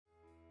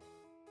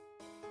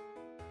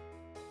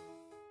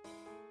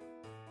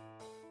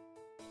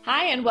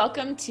Hi, and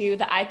welcome to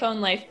the iPhone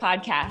Life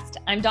podcast.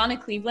 I'm Donna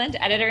Cleveland,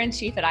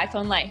 editor-in-chief at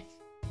iPhone Life.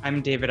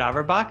 I'm David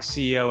Averbach,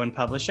 CEO and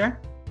publisher.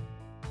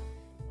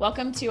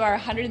 Welcome to our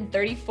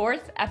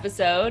 134th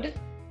episode,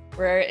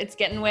 where it's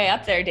getting way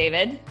up there,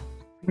 David.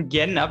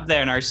 Getting up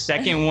there in our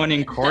second one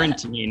in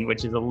quarantine,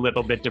 which is a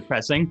little bit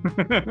depressing.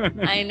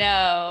 I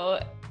know.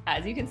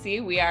 As you can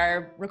see, we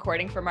are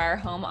recording from our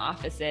home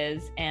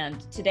offices, and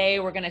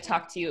today we're going to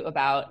talk to you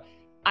about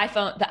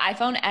the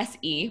iPhone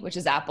SE, which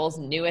is Apple's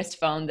newest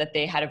phone that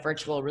they had a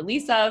virtual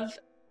release of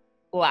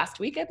last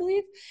week, I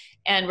believe.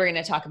 And we're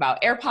going to talk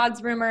about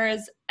AirPods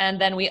rumors. And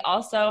then we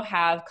also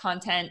have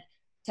content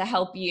to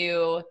help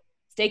you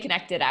stay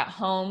connected at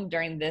home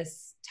during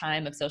this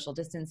time of social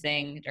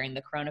distancing, during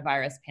the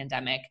coronavirus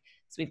pandemic.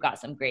 So we've got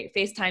some great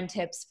FaceTime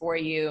tips for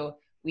you.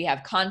 We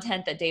have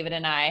content that David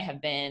and I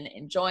have been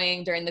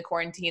enjoying during the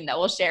quarantine that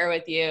we'll share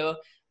with you,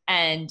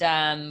 and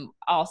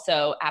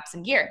also apps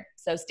and gear.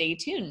 So stay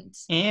tuned.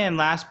 And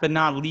last but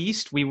not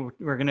least, we're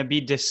going to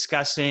be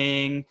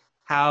discussing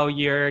how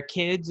your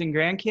kids and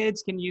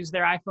grandkids can use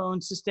their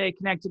iPhones to stay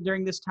connected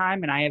during this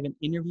time. And I have an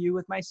interview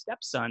with my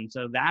stepson,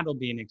 so that'll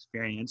be an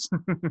experience.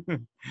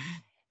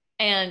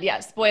 And yeah,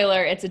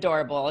 spoiler, it's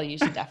adorable. You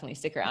should definitely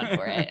stick around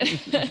for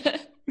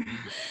it.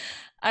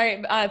 All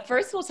right,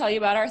 first we'll tell you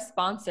about our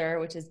sponsor,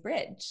 which is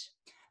Bridge.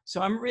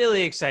 So I'm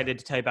really excited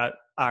to tell you about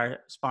our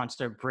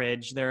sponsor,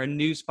 Bridge. They're a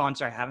new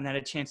sponsor. I haven't had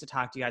a chance to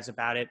talk to you guys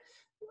about it.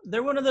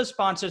 They're one of those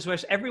sponsors where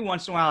every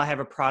once in a while I have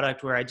a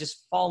product where I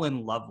just fall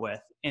in love with.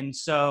 And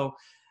so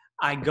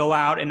I go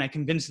out and I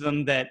convince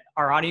them that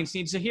our audience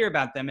needs to hear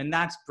about them, and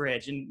that's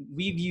Bridge. And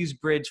we've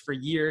used Bridge for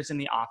years in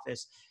the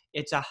office.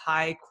 It's a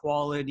high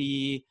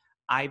quality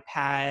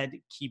iPad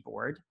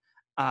keyboard.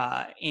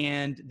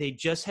 And they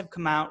just have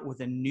come out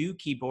with a new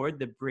keyboard,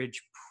 the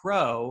Bridge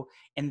Pro,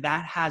 and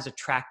that has a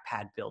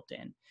trackpad built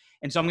in.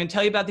 And so I'm going to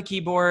tell you about the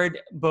keyboard,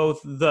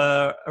 both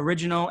the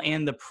original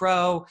and the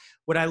Pro.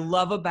 What I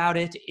love about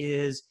it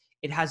is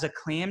it has a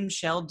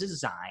clamshell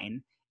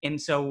design. And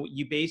so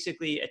you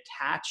basically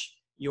attach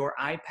your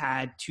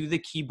iPad to the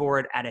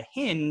keyboard at a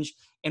hinge.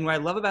 And what I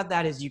love about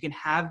that is you can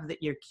have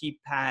your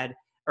keypad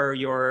or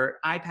your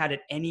iPad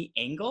at any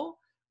angle,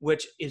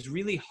 which is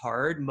really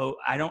hard.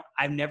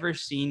 I've never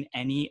seen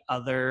any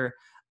other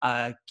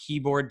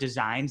keyboard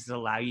designs that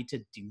allow you to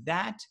do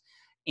that.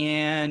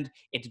 And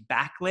it's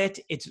backlit.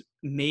 It's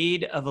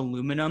made of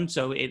aluminum,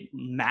 so it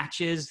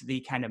matches the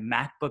kind of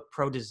MacBook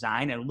Pro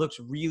design. And it looks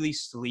really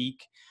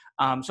sleek.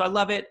 So I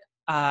love it.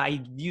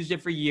 I've used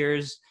it for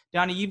years.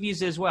 Donna, you've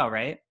used it as well,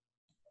 right?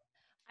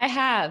 I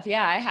have,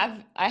 yeah.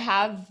 I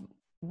have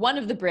one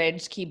of the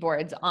Bridge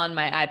keyboards on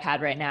my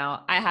iPad right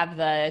now. I have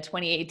the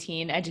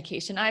 2018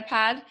 education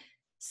iPad.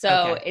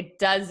 So It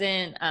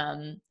doesn't,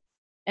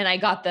 and I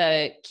got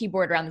the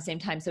keyboard around the same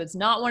time. So it's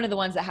not one of the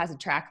ones that has a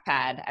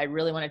trackpad. I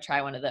really want to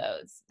try one of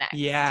those next.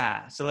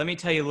 Yeah. So let me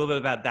tell you a little bit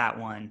about that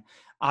one.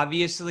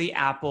 Obviously,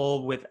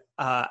 Apple with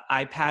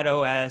iPad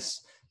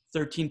OS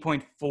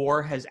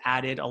 13.4 has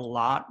added a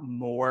lot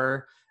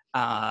more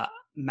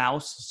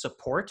mouse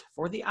support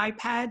for the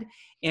iPad.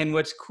 And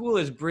what's cool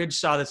is Bridge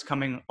saw this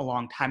coming a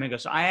long time ago.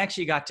 So I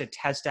actually got to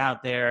test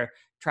out their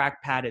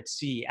trackpad at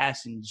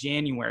CES in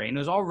January, and it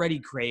was already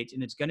great,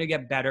 and it's going to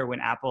get better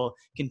when Apple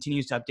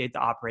continues to update the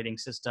operating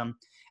system.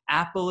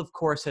 Apple, of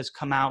course, has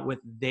come out with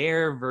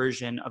their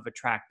version of a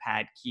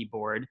trackpad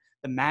keyboard,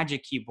 the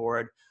Magic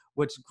Keyboard.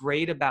 What's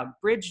great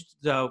about Bridge,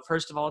 though,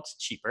 first of all, it's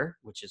cheaper,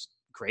 which is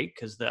great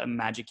because the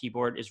Magic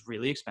Keyboard is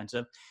really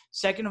expensive.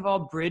 Second of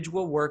all, Bridge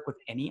will work with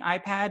any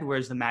iPad,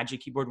 whereas the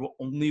Magic Keyboard will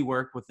only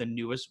work with the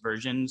newest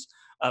versions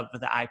of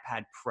the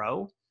iPad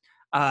Pro.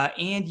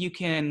 And you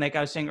can, like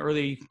I was saying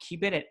earlier, you can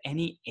keep it at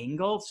any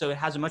angle. So it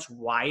has a much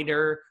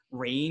wider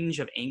range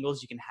of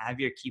angles you can have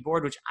your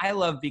keyboard, which I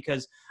love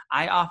because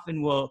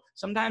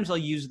sometimes I'll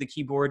use the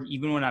keyboard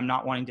even when I'm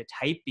not wanting to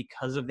type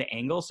because of the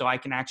angle. So I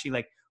can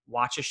actually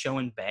watch a show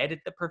in bed at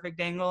the perfect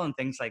angle and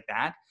things like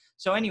that.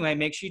 So anyway,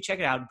 make sure you check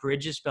it out.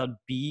 Bridge is spelled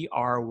BRYDGE,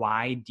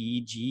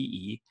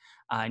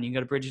 and you can go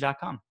to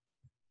bridge.com.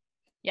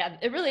 Yeah,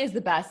 it really is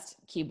the best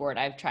keyboard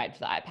I've tried for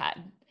the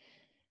iPad.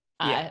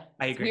 Yeah,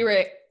 I agree. We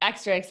were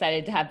extra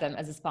excited to have them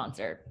as a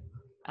sponsor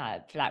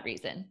for that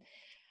reason.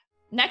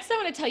 Next, I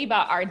want to tell you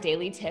about our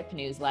daily tip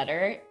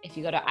newsletter. If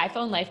you go to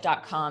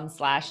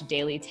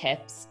iPhoneLife.com/daily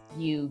tips,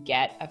 you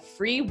get a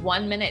free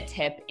 1-minute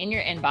tip in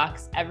your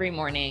inbox every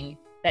morning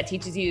that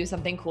teaches you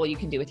something cool you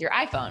can do with your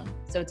iPhone.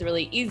 So it's a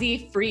really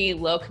easy, free,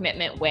 low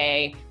commitment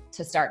way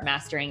to start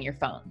mastering your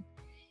phone.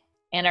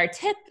 And our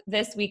tip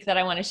this week that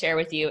I want to share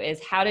with you is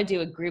how to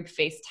do a group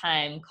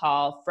FaceTime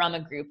call from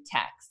a group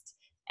text.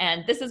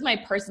 And this is my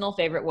personal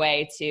favorite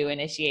way to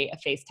initiate a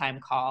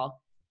FaceTime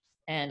call.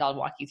 And I'll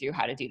walk you through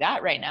how to do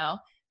that right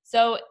now.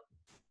 So,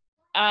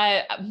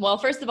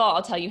 first of all,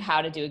 I'll tell you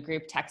how to do a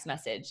group text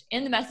message.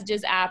 In the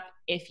Messages app,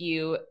 if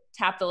you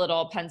tap the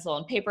little pencil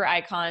and paper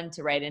icon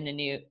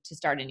to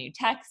start a new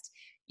text,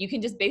 you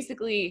can just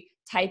basically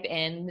type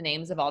in the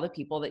names of all the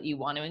people that you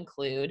want to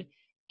include.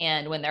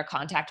 And when their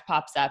contact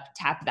pops up,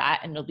 tap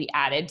that and it'll be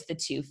added to the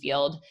to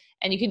field.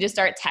 And you can just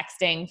start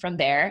texting from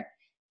there.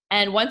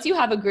 And once you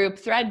have a group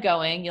thread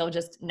going, you'll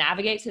just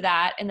navigate to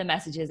that in the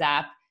Messages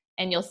app,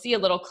 and you'll see a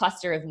little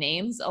cluster of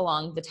names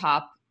along the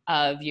top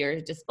of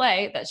your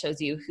display that shows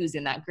you who's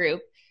in that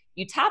group.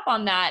 You tap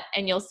on that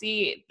and you'll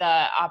see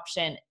the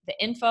option, the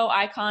info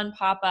icon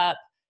pop up,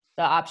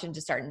 the option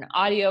to start an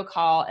audio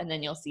call, and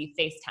then you'll see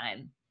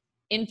FaceTime.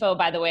 Info,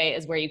 by the way,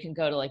 is where you can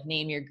go to like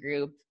name your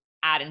group,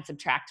 add and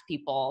subtract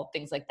people,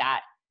 things like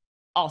that.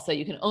 Also,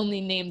 you can only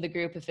name the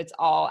group if it's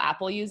all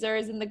Apple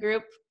users in the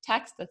group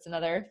text. That's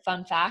another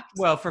fun fact.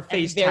 Well, for And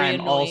very FaceTime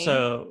annoying.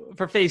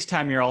 for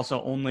FaceTime, you're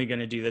also only going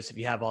to do this if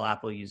you have all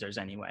Apple users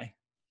anyway.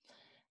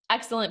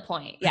 Excellent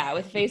point. Yeah,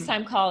 with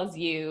FaceTime calls,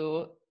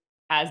 you,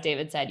 as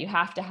David said, you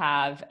have to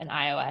have an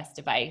iOS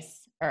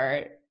device,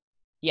 or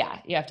yeah,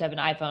 you have to have an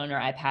iPhone or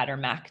iPad or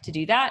Mac to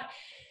do that.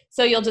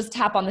 So you'll just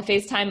tap on the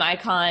FaceTime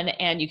icon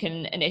and you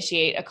can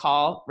initiate a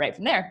call right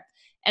from there.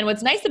 And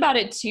what's nice about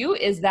it too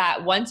is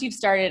that once you've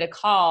started a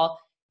call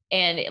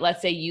and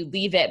let's say you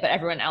leave it, but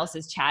everyone else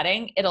is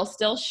chatting, it'll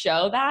still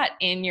show that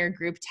in your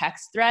group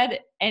text thread,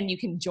 and you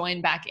can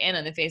join back in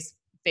on the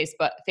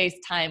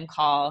FaceTime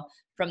call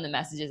from the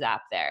Messages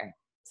app there.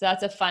 So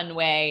that's a fun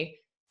way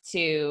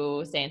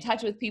to stay in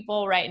touch with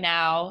people right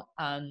now.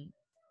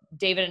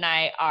 David and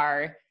I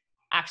are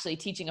actually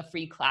teaching a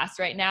free class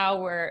right now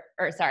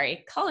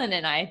Cullen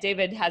and I,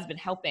 David has been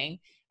helping,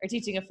 are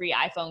teaching a free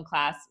iPhone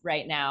class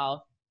right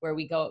now where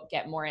we go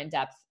get more in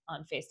depth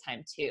on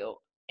FaceTime too.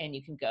 And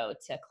you can go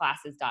to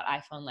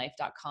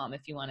classes.iphonelife.com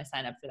if you want to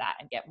sign up for that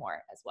and get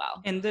more as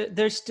well. And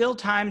there's still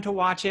time to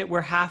watch it.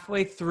 We're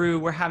halfway through.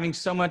 We're having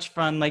so much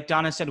fun. Like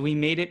Donna said, we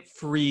made it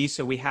free.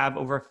 So we have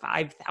over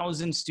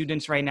 5,000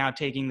 students right now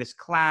taking this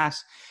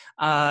class.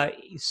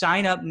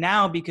 Sign up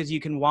now because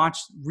you can watch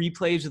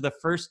replays of the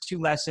first 2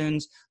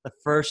 lessons, the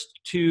first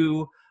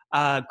 2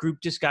 group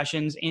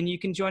discussions, and you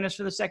can join us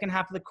for the second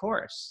half of the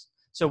course.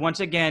 So once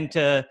again,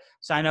 to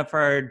sign up for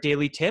our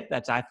daily tip,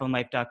 that's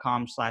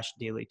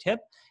iPhoneLife.com/daily tip.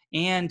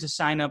 And to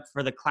sign up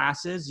for the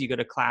classes, you go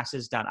to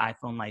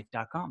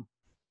classes.iPhoneLife.com.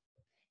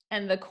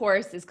 And the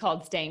course is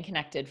called Staying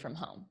Connected from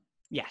Home.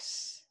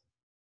 Yes.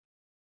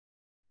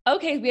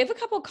 Okay, we have a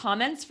couple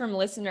comments from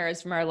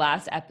listeners from our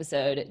last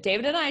episode.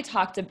 David and I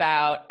talked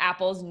about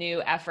Apple's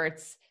new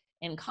efforts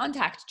in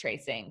contact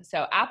tracing.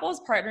 So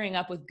Apple's partnering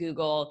up with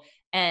Google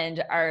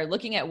and are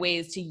looking at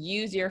ways to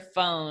use your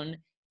phone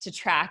to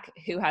track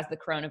who has the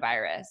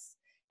coronavirus.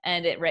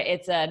 And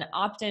it's an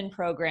opt-in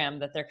program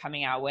that they're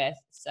coming out with.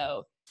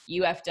 So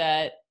you have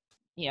to,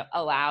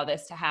 allow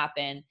this to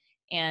happen.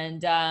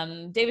 And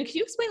David, could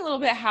you explain a little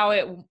bit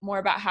more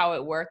about how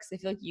it works? I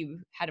feel like you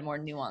had a more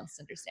nuanced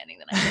understanding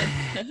than I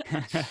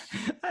did.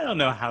 I don't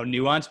know how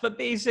nuanced, but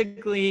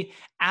basically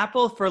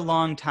Apple for a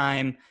long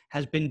time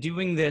has been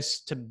doing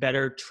this to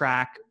better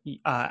track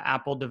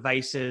Apple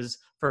devices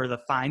for the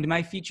Find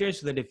My feature,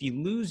 so that if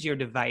you lose your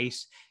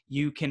device,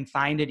 you can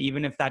find it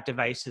even if that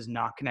device is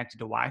not connected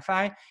to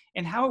Wi-Fi.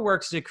 And how it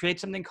works is it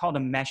creates something called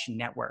a mesh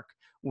network,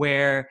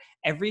 where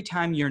every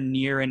time you're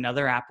near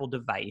another Apple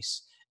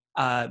device,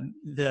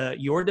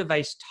 your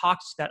device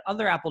talks to that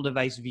other Apple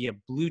device via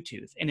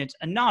Bluetooth, and it's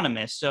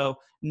anonymous. So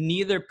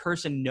neither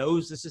person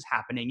knows this is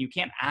happening. You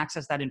can't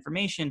access that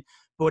information,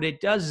 but what it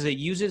does is it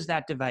uses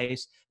that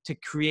device to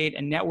create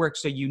a network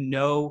so you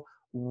know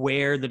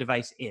where the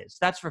device is.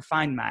 That's for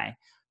Find My.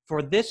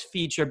 For this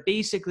feature,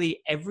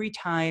 basically every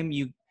time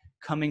you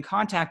come in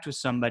contact with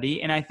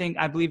somebody, and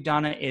I believe,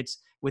 Donna, it's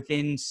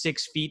within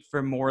 6 feet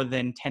for more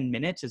than 10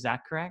 minutes. Is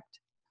that correct?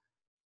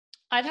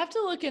 I'd have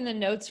to look in the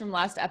notes from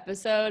last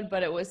episode,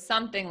 but it was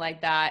something like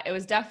that. It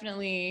was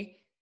definitely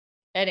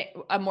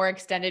a more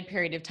extended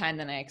period of time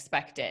than I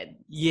expected.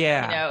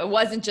 Yeah. It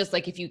wasn't just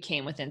like if you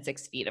came within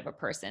 6 feet of a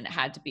person, it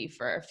had to be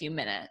for a few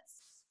minutes.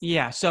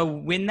 Yeah. So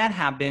when that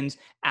happens,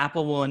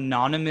 Apple will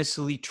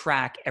anonymously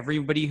track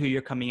everybody who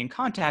you're coming in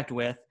contact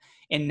with.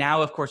 And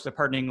now, of course, they're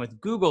partnering with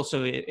Google.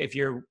 So if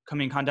you're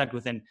coming in contact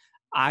with an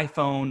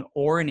iPhone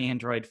or an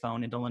Android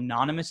phone, it'll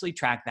anonymously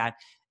track that.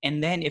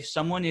 And then if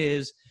someone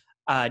is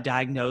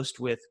diagnosed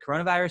with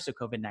coronavirus or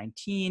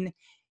COVID-19,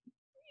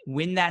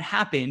 when that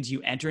happens,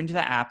 you enter into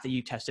the app that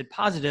you tested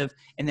positive,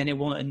 and then it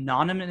will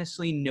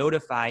anonymously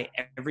notify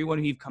everyone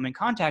who you've come in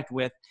contact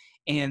with.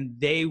 And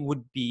it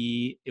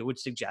would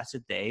suggest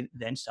that they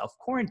then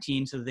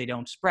self-quarantine so that they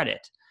don't spread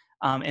it.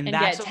 And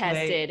that's get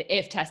tested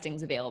if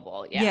testing's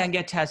available. Yeah, and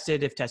get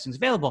tested if testing's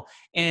available.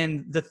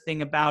 And the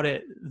thing about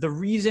it, the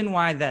reason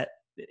why that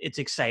it's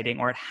exciting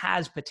or it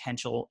has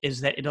potential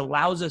is that it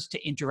allows us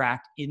to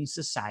interact in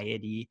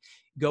society,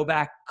 go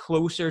back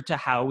closer to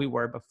how we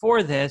were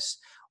before this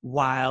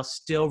while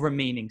still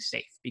remaining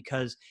safe.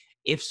 Because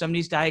if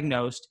somebody's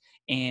diagnosed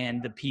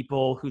and the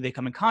people who they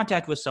come in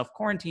contact with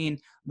self-quarantine,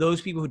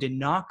 those people who did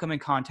not come in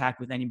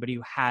contact with anybody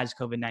who has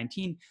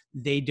COVID-19,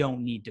 they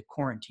don't need to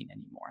quarantine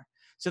anymore.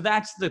 So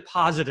that's the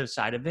positive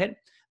side of it.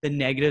 The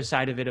negative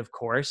side of it, of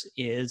course,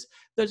 is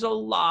there's a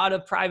lot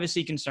of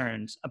privacy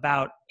concerns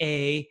about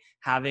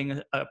having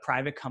a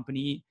private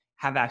company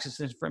have access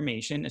to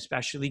information,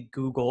 especially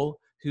Google,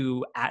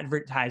 who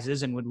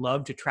advertises and would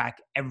love to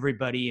track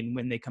everybody and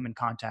when they come in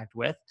contact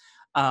with.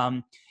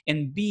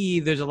 And B,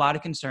 there's a lot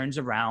of concerns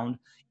around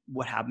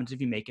what happens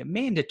if you make it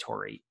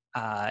mandatory.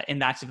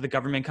 And that's if the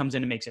government comes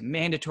in and makes it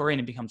mandatory and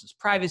it becomes this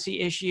privacy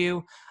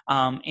issue.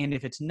 And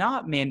if it's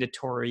not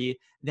mandatory,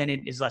 then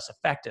it is less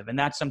effective. And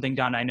that's something,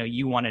 Donna, I know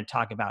you wanted to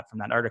talk about from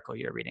that article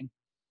you're reading.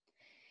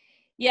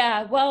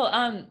 Yeah,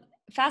 well,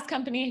 Fast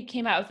Company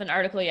came out with an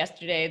article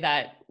yesterday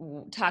that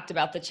talked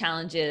about the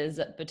challenges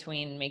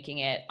between making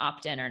it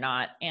opt-in or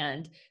not,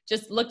 and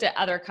just looked at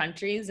other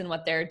countries and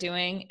what they're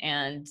doing.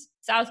 And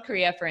South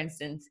Korea, for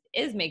instance,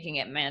 is making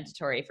it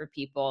mandatory for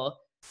people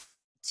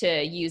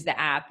to use the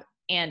app,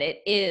 and it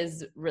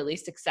is really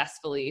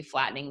successfully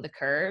flattening the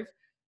curve.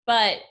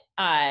 But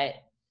there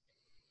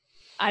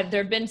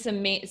have been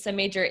some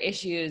major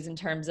issues in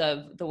terms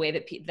of the way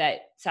that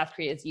South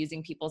Korea is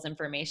using people's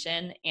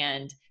information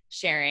and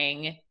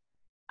sharing.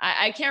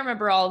 I can't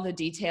remember all the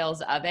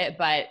details of it,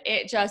 but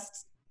it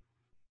just,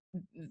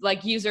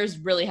 like, users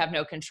really have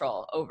no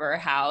control over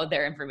how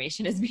their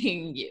information is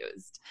being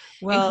used,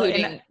 Well,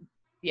 including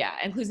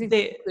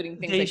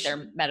things like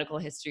their medical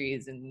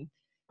histories and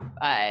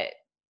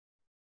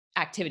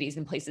activities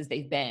and places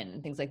they've been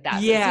and things like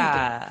that. Yeah.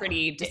 So it seems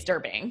pretty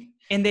disturbing.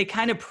 And they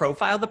kind of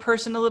profile the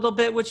person a little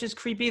bit, which is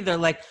creepy. They're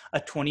like a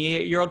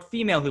 28-year-old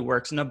female who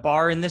works in a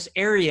bar in this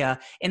area,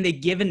 and they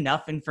give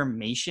enough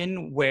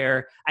information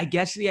where I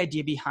guess the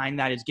idea behind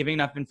that is giving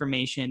enough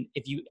information.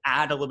 If you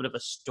add a little bit of a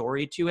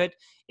story to it,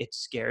 it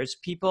scares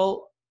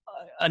people.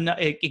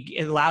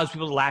 It allows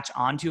people to latch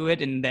onto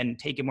it and then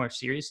take it more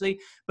seriously.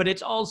 But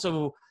it's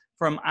also,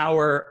 from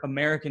our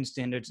American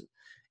standards,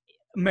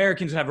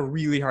 Americans have a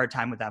really hard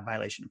time with that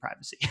violation of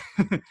privacy.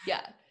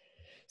 Yeah.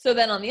 So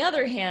then on the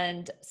other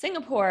hand,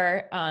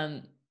 Singapore,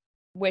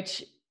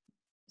 which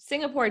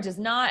Singapore does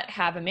not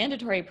have a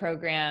mandatory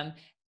program,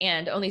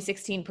 and only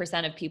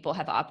 16% of people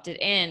have opted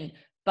in,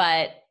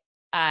 but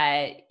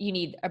you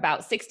need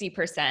about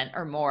 60%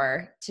 or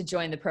more to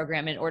join the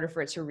program in order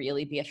for it to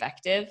really be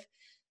effective.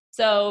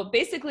 So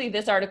basically,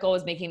 this article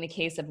is making the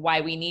case of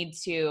why we need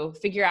to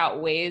figure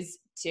out ways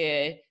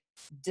to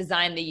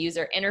design the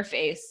user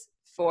interface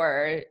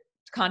for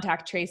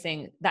contact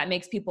tracing that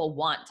makes people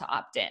want to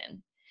opt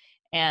in.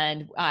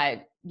 And,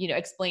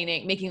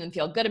 making them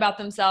feel good about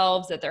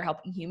themselves, that they're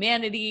helping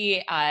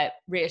humanity,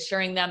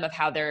 reassuring them of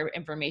how their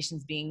information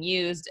is being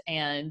used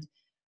and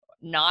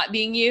not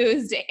being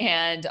used,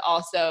 and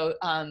also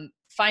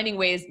finding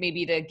ways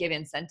maybe to give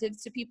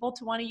incentives to people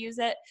to want to use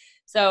it.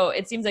 So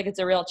it seems like it's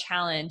a real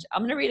challenge.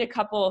 I'm going to read a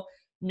couple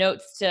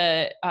notes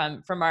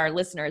from our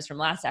listeners from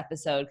last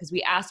episode, because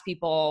we asked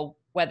people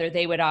whether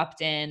they would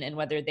opt in and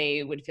whether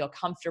they would feel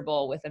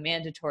comfortable with a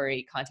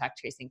mandatory contact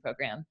tracing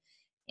program.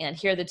 And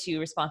here are the two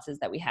responses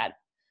that we had.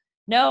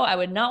 No, I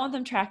would not want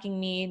them tracking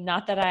me.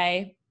 Not that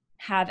I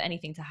have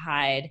anything to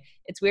hide.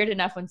 It's weird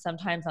enough when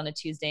sometimes on a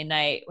Tuesday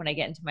night when I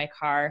get into my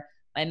car,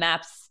 my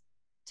maps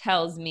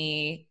tells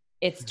me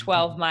it's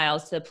 12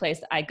 miles to the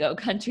place I go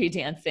country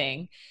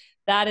dancing.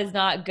 That is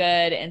not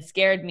good, and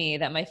scared me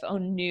that my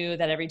phone knew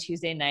that every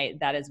Tuesday night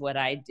that is what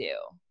I do.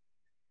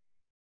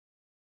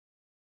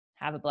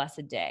 Have a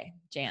blessed day,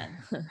 Jan.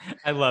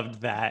 I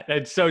loved that.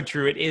 It's so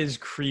true. It is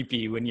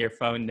creepy when your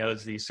phone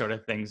knows these sort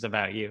of things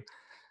about you.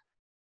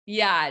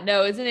 Yeah,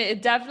 no, isn't it?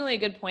 It's definitely a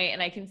good point.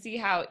 And I can see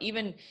how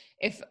even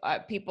if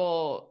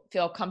people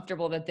feel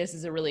comfortable that this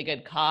is a really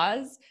good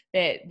cause,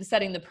 that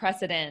setting the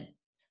precedent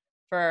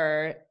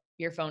for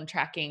your phone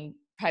tracking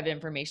private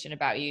information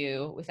about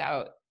you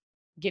without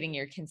getting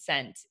your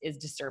consent is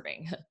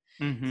disturbing.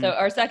 Mm-hmm. So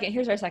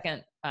here's our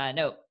second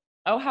note.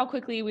 Oh, how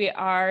quickly we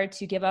are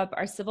to give up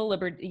our civil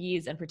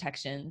liberties and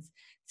protections.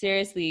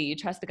 Seriously, you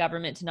trust the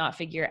government to not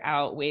figure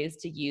out ways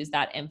to use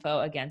that info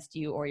against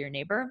you or your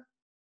neighbor?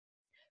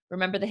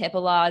 Remember the HIPAA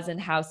laws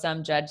and how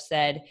some judge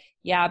said,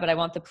 yeah, but I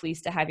want the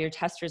police to have your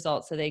test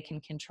results so they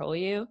can control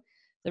you?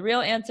 The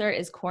real answer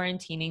is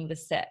quarantining the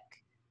sick,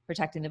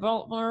 protecting the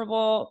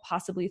vulnerable,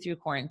 possibly through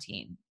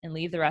quarantine, and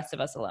leave the rest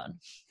of us alone.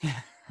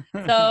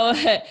 So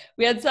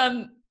we had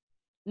some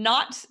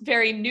not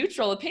very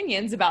neutral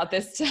opinions about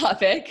this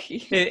topic.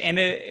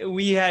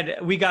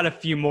 We got a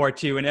few more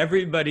too, and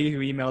everybody who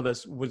emailed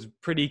us was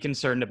pretty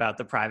concerned about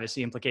the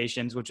privacy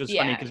implications, which was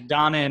funny because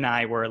Donna and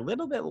I were a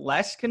little bit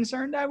less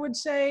concerned, I would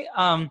say.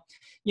 And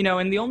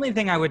the only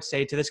thing I would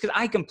say to this, because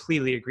I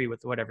completely agree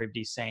with what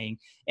everybody's saying,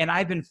 and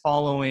I've been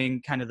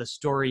following kind of the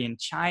story in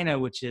China,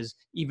 which is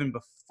even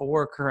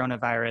before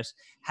coronavirus,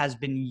 has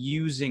been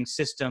using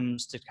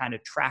systems to kind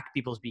of track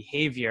people's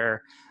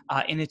behavior,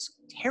 and it's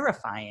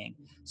terrifying.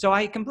 So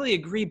I completely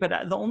agree, but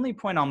the only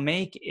point I'll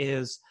make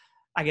is,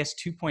 I guess,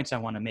 2 points I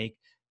want to make.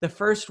 The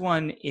first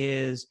one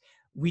is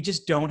we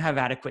just don't have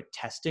adequate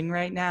testing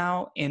right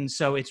now. And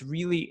so it's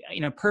really,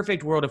 in a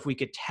perfect world, if we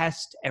could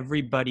test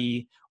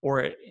everybody,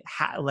 or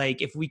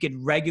if we could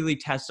regularly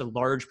test a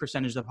large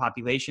percentage of the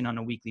population on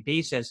a weekly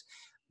basis,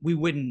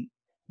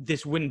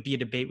 this wouldn't be a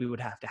debate we would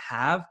have to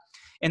have.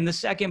 And the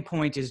second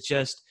point is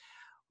just,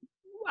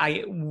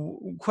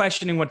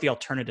 questioning what the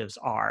alternatives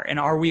are, and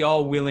are we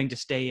all willing to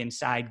stay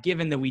inside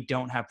given that we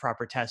don't have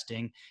proper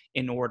testing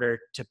in order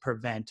to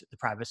prevent the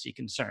privacy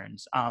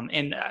concerns.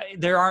 And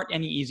there aren't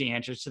any easy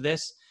answers to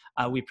this.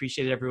 We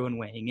appreciate everyone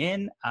weighing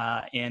in,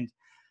 and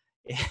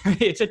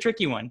it's a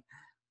tricky one.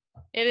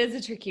 It is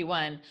a tricky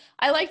one.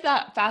 I like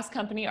that Fast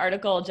Company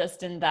article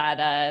just in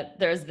that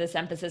there's this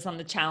emphasis on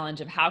the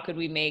challenge of how can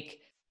we make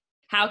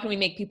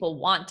people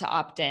want to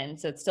opt in,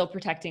 so it's still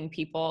protecting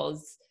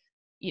people's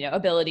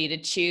ability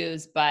to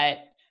choose, but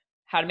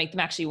how to make them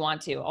actually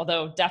want to.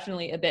 Although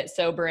definitely a bit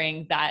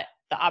sobering that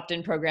the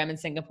opt-in program in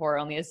Singapore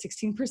only has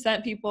 16%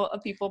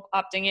 of people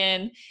opting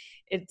in.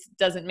 It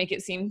doesn't make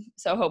it seem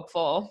so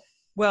hopeful.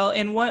 Well,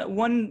 and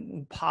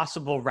one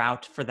possible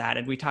route for that,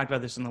 and we talked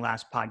about this in the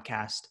last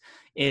podcast,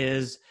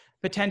 is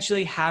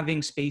potentially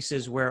having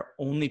spaces where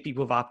only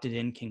people who've opted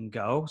in can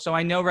go. So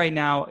I know right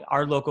now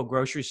our local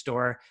grocery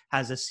store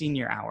has a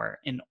senior hour,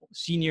 and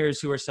seniors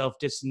who are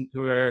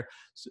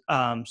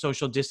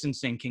social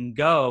distancing can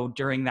go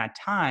during that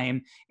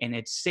time, and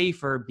it's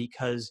safer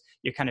because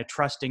you're kind of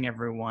trusting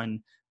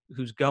everyone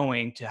who's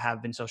going to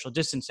have been social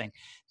distancing.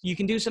 You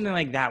can do something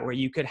like that where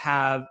you could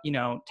have,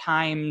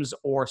 times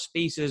or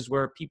spaces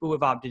where people who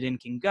have opted in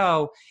can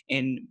go.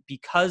 And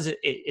because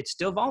it's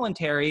still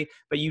voluntary,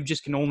 but you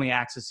just can only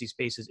access these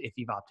spaces if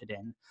you've opted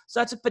in. So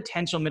that's a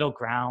potential middle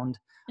ground.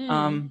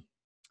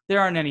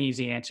 There aren't any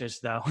easy answers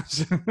though.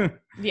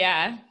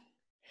 Yeah.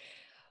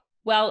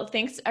 Well,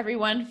 thanks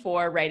everyone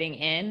for writing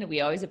in.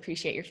 We always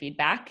appreciate your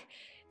feedback.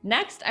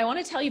 Next, I want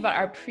to tell you about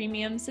our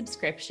premium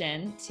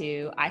subscription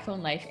to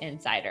iPhone Life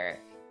Insider.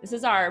 This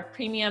is our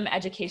premium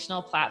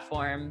educational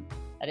platform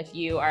that if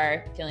you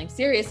are feeling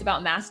serious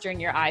about mastering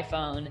your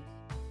iPhone,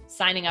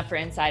 signing up for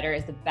Insider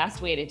is the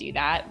best way to do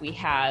that. We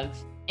have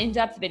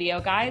in-depth video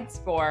guides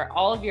for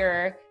all of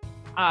your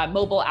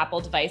mobile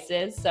Apple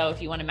devices. So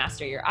if you want to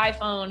master your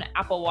iPhone,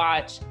 Apple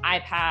Watch,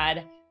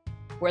 iPad,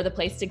 we're the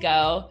place to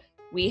go.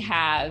 We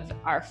have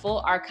our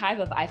full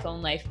archive of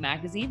iPhone Life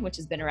magazine, which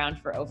has been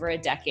around for over a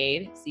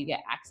decade. So you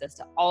get access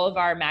to all of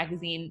our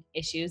magazine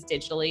issues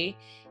digitally,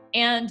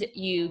 and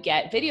you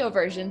get video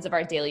versions of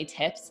our daily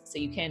tips. So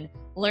you can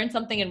learn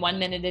something in 1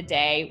 minute a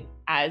day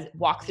as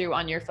walk through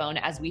on your phone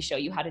as we show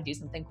you how to do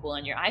something cool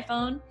on your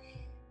iPhone.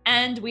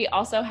 And we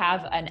also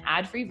have an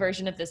ad-free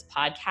version of this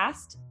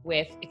podcast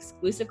with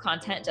exclusive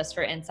content just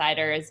for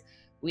insiders.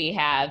 We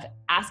have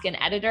Ask an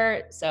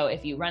Editor. So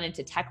if you run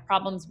into tech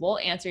problems, we'll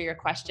answer your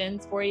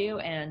questions for you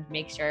and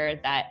make sure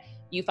that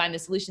you find the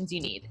solutions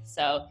you need.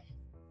 So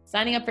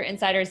signing up for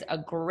Insider is a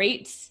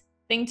great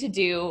thing to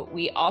do.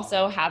 We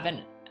also have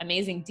an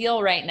amazing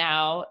deal right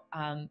now.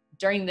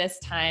 During this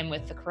time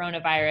with the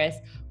coronavirus,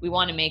 we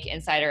want to make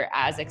Insider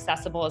as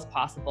accessible as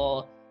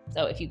possible.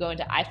 So if you go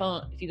to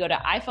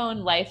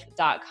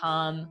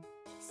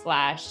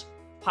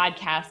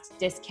iPhonelife.com/podcast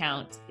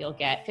discount, you'll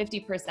get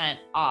 50%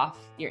 off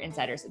your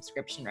Insider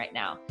subscription right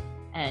now.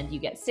 And you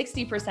get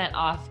 60%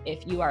 off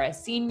if you are a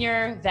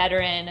senior,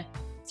 veteran,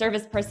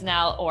 service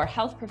personnel, or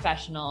health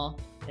professional.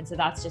 And so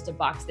that's just a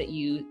box that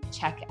you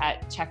check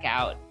at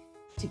checkout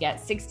to get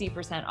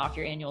 60% off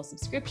your annual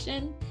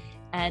subscription.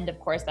 And of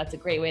course, that's a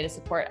great way to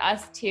support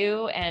us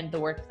too and the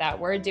work that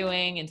we're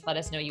doing and to let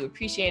us know you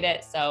appreciate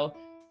it. So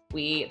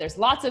there's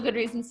lots of good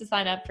reasons to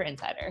sign up for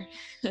Insider.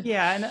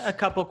 Yeah, and a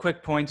couple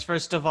quick points.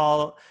 First of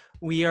all,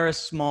 we are a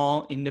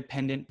small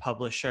independent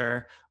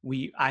publisher.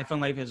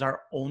 iPhone Life is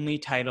our only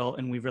title,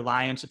 and we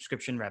rely on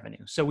subscription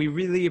revenue. So we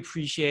really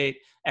appreciate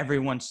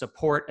everyone's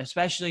support,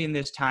 especially in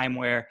this time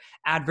where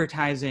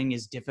advertising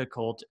is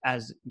difficult.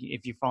 As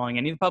if you're following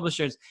any of the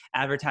publishers,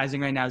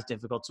 advertising right now is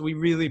difficult. So we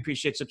really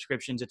appreciate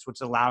subscriptions. It's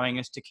what's allowing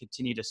us to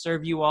continue to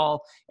serve you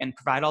all and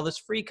provide all this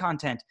free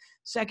content.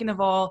 Second of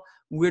all,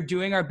 we're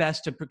doing our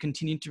best to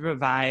continue to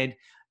provide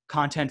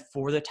content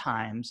for the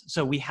times.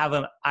 So we have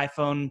an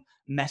iPhone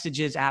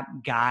Messages app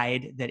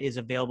guide that is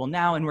available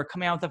now, and we're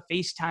coming out with a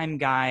FaceTime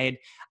guide,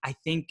 I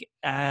think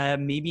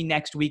maybe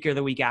next week or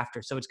the week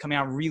after. So it's coming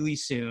out really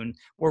soon.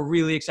 We're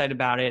really excited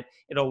about it.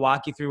 It'll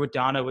walk you through what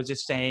Donna was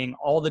just saying,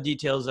 all the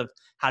details of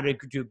how to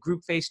do a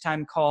group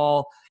FaceTime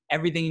call,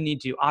 everything you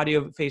need to,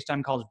 audio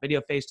FaceTime calls,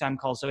 video FaceTime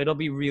calls. So it'll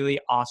be really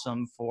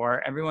awesome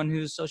for everyone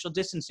who's social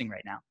distancing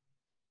right now.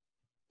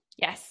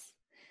 Yes.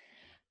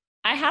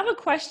 I have a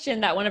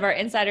question that one of our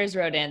insiders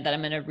wrote in that I'm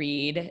going to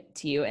read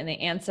to you, and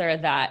the answer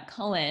that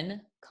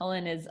Cullen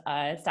is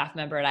a staff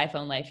member at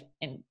iPhone Life,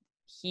 and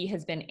he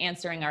has been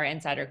answering our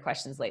insider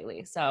questions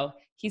lately. So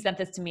he sent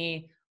this to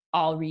me.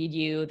 I'll read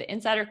you the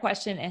insider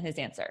question and his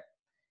answer.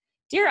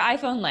 Dear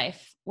iPhone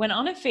Life, when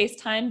on a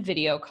FaceTime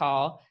video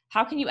call,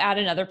 how can you add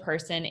another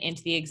person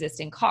into the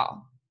existing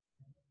call?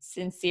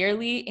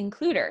 Sincerely,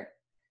 Includer.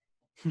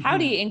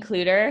 Howdy,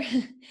 Includer.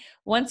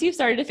 Once you've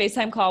started a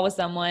FaceTime call with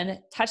someone,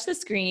 touch the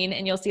screen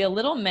and you'll see a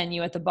little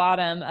menu at the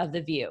bottom of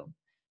the view.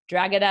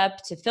 Drag it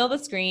up to fill the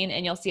screen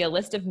and you'll see a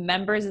list of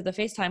members of the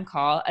FaceTime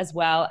call as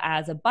well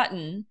as a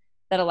button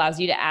that allows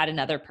you to add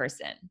another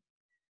person.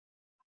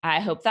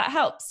 I hope that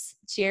helps.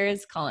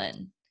 Cheers,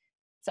 Cullen.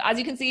 So as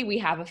you can see, we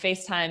have a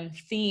FaceTime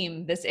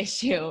theme this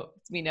issue.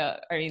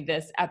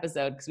 This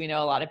episode, because we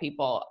know a lot of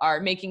people are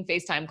making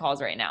FaceTime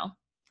calls right now.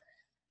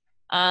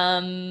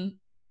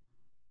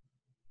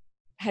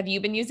 Have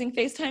you been using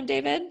FaceTime,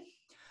 David?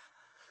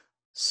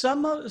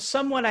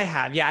 Somewhat I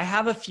have. Yeah, I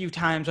have a few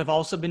times. I've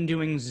also been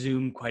doing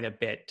Zoom quite a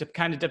bit,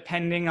 kind of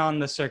depending on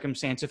the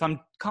circumstance. If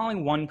I'm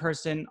calling one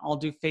person, I'll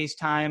do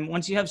FaceTime.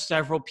 Once you have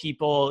several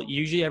people,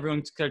 usually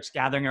everyone starts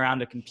gathering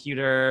around a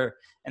computer,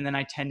 and then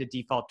I tend to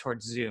default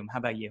towards Zoom. How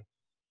about you?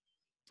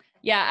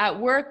 Yeah, at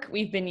work,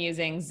 we've been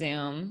using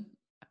Zoom.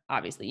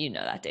 Obviously, you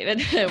know that,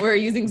 David. We're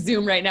using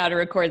Zoom right now to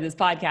record this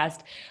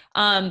podcast.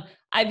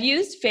 I've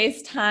used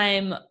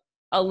FaceTime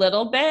a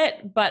little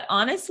bit, but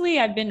honestly,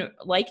 I've been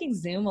liking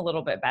Zoom a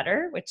little bit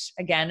better, which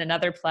again,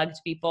 another plug to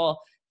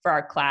people for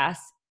our class.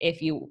 If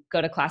you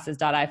go to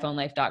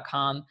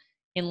classes.iphonelife.com,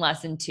 in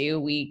lesson 2,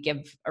 we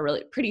give a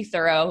really pretty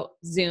thorough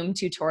Zoom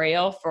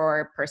tutorial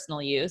for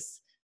personal use,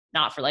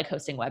 not for like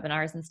hosting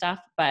webinars and stuff,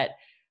 but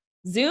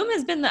Zoom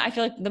has been, I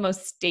feel like, the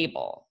most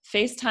stable.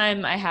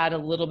 FaceTime, I had a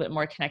little bit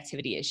more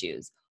connectivity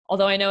issues,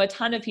 although I know a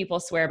ton of people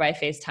swear by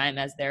FaceTime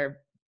as their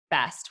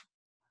best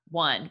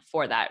one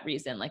for that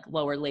reason, like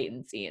lower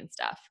latency and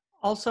stuff.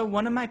 Also,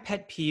 one of my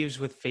pet peeves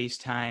with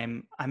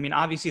FaceTime, I mean,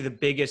 obviously the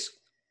biggest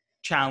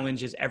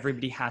challenge is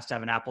everybody has to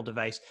have an Apple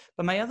device.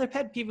 But my other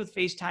pet peeve with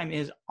FaceTime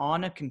is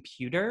on a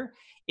computer,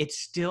 it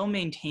still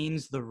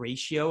maintains the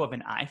ratio of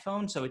an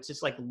iPhone. So it's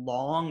this like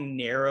long,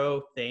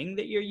 narrow thing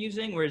that you're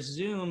using, whereas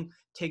Zoom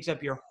takes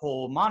up your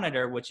whole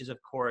monitor, which is of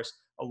course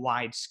a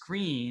wide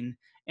screen.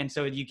 And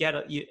so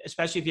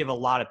especially if you have a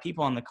lot of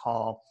people on the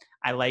call,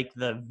 I like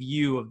the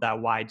view of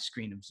that wide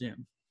screen of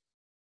Zoom.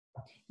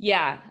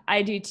 Yeah,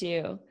 I do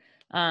too.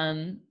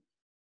 And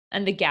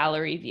the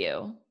gallery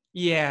view.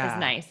 Yeah, is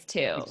nice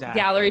too.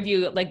 exactly. Gallery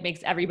view like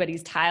makes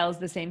everybody's tiles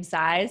the same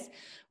size,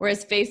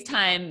 whereas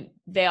FaceTime,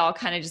 they all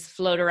kind of just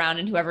float around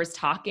and whoever's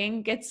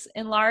talking gets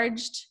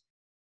enlarged,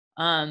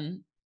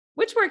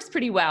 which works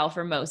pretty well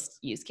for most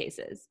use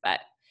cases. But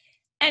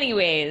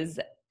anyways,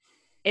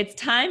 it's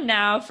time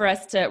now for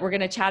we're going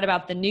to chat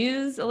about the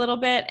news a little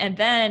bit, and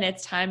then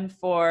it's time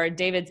for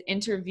David's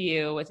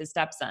interview with his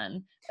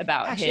stepson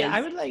about Actually,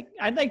 his...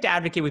 I'd like to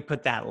advocate we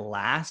put that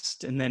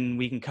last, and then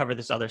we can cover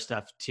this other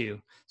stuff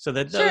too, so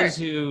that Sure. those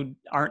who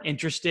aren't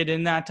interested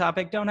in that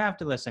topic don't have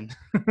to listen.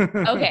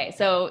 Okay,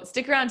 so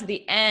stick around to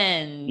the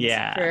end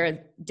for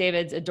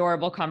David's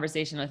adorable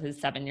conversation with his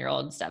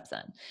 7-year-old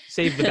stepson.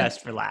 Save the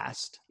best for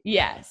last.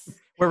 Yes.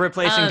 We're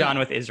replacing Donna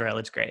with Israel.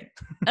 It's great.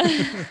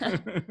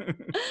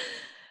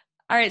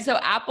 All right, so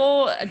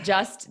Apple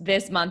just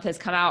this month has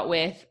come out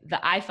with the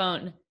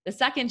iPhone, the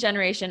second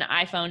generation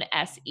iPhone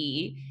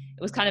SE.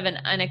 It was kind of an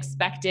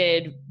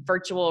unexpected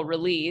virtual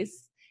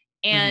release.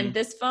 And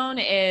this phone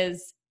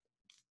is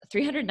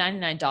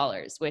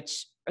 $399,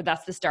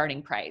 that's the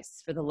starting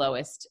price for the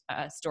lowest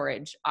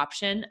storage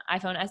option,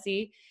 iPhone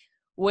SE,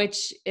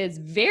 which is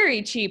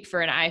very cheap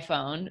for an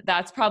iPhone.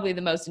 That's probably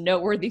the most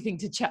noteworthy thing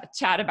to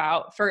chat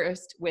about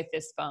first with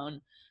this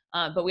phone.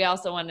 But we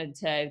also wanted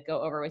to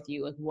go over with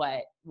you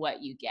like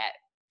what you get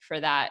for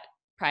that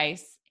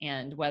price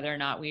and whether or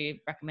not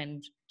we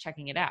recommend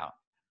checking it out.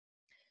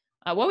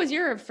 What was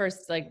your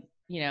first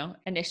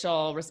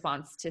initial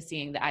response to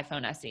seeing the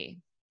iPhone SE?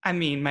 I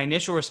mean, my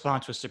initial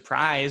response was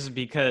surprise,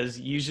 because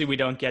usually we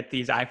don't get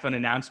these iPhone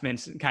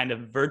announcements kind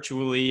of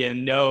virtually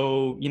and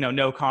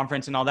no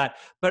conference and all that.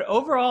 But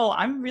overall,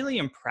 I'm really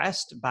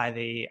impressed by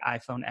the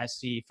iPhone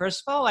SE.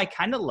 First of all, I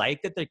kind of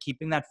like that they're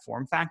keeping that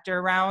form factor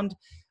around.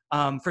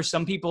 For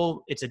some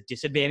people, it's a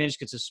disadvantage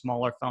because it's a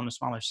smaller phone, a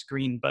smaller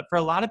screen. But for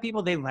a lot of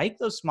people, they like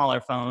those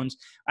smaller phones.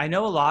 I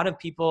know a lot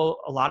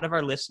of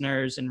our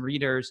listeners and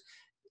readers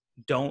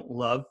don't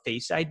love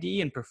Face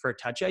ID and prefer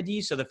Touch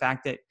ID. So the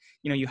fact that,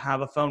 you have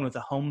a phone with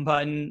a home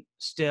button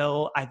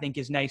still, I think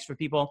is nice for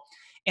people.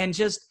 And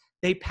just,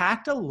 they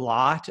packed a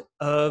lot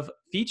of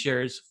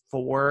features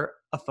for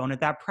a phone at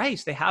that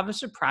price. They have a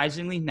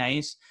surprisingly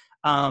nice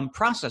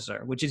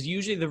processor, which is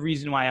usually the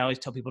reason why I always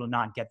tell people to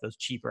not get those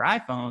cheaper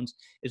iPhones,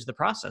 is the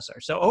processor.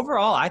 So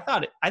overall, I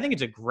think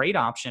it's a great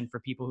option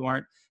for people who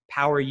aren't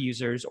power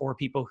users or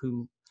people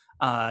who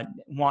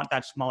want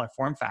that smaller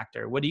form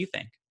factor. What do you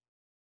think?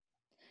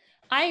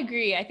 I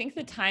agree. I think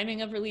the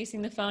timing of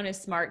releasing the phone is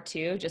smart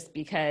too, just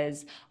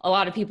because a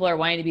lot of people are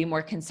wanting to be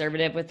more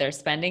conservative with their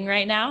spending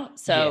right now.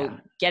 So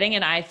getting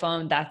an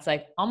iPhone that's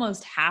like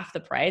almost half the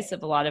price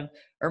of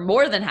or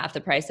more than half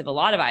the price of a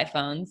lot of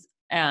iPhones,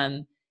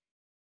 and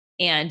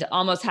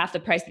almost half the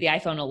price of the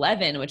iPhone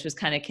 11, which was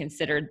kind of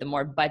considered the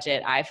more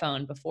budget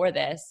iPhone before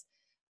this,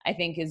 I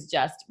think is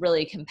just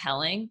really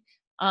compelling.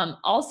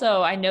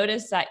 Also, I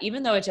noticed that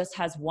even though it just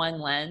has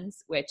one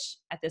lens, which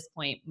at this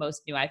point,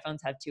 most new iPhones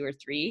have 2 or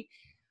 3,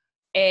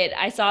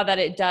 I saw that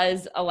it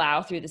does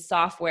allow through the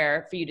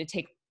software for you to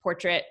take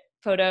portrait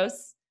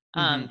photos.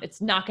 They're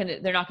not going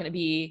to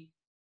be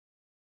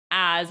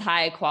as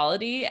high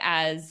quality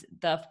as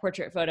the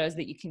portrait photos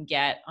that you can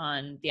get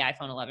on the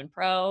iPhone 11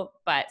 Pro,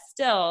 but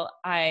still,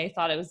 I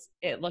thought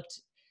it looked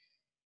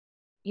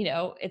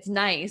it's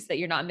nice that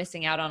you're not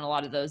missing out on a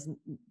lot of those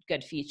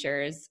good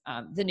features.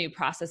 The new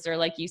processor,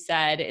 like you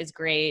said, is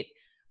great.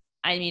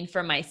 I mean,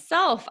 for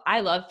myself,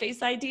 I love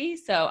Face ID,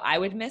 so I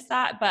would miss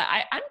that. But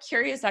I'm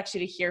curious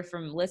actually to hear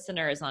from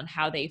listeners on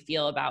how they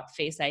feel about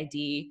Face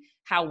ID,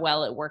 how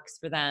well it works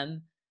for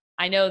them.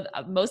 I know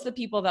most of the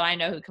people that I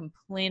know who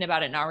complain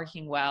about it not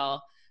working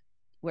well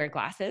wear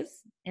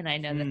glasses. And I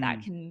know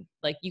that can,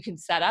 like, you can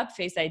set up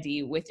Face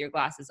ID with your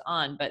glasses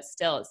on, but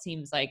still it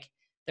seems like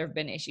there have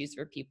been issues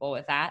for people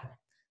with that.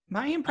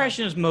 My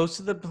impression is most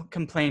of the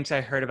complaints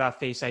I heard about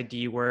Face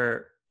ID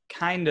were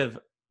kind of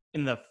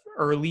in the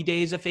early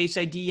days of Face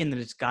ID, and that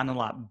it's gotten a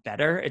lot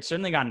better. It's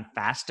certainly gotten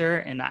faster,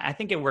 and I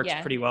think it works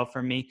pretty well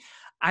for me.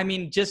 I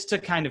mean, just to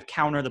kind of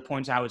counter the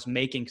points I was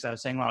making, because I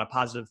was saying a lot of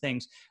positive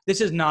things,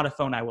 this is not a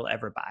phone I will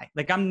ever buy.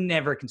 Like, I'm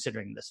never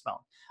considering this phone.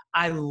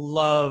 I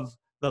love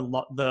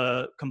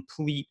the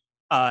complete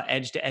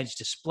edge-to-edge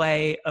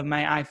display of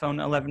my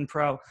iPhone 11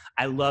 Pro.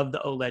 I love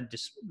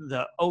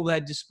the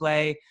OLED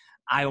display.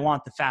 I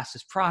want the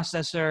fastest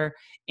processor.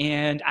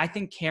 And I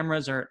think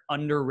cameras are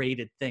an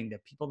underrated thing,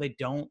 that they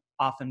don't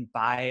often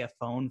buy a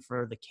phone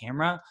for the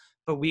camera,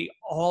 but we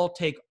all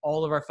take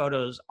all of our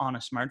photos on a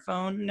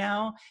smartphone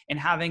now, and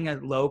having a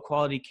low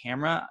quality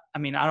camera, I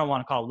mean, I don't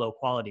want to call it low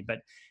quality, but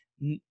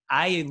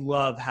I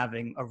love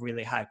having a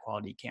really high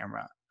quality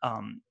camera.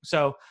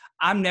 So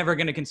I'm never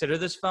going to consider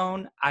this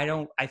phone.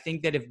 I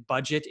think that if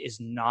budget is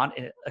not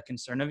a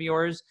concern of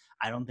yours,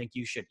 I don't think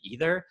you should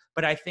either.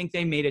 But I think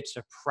they made it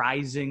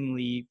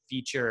surprisingly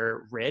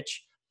feature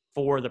rich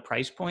for the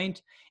price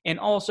point. And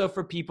also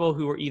for people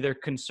who are either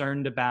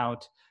concerned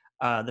about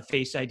the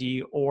Face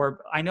ID,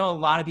 or I know a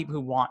lot of people who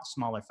want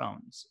smaller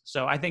phones.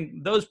 So I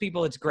think those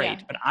people, it's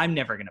great, but I'm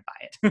never going to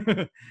buy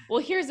it.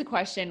 Well, here's a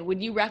question.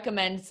 Would you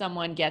recommend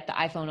someone get the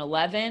iPhone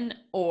 11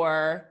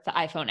 or the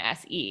iPhone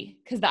SE?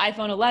 Because the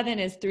iPhone 11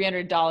 is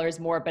 $300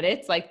 more, but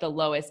it's like the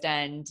lowest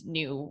end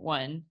new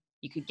one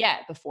you could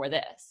get before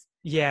this.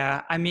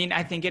 Yeah, I mean,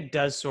 I think it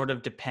does sort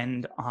of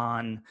depend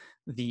on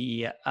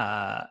the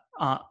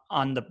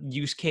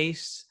use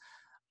case.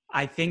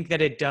 I think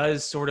that it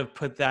does sort of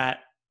put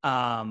that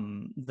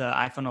the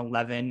iPhone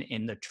 11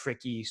 in the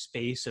tricky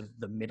space of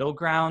the middle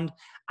ground.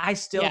 I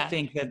still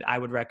think that I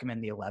would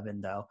recommend the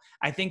 11 though.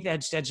 I think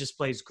that edge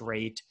display is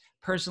great.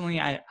 Personally,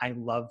 I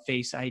love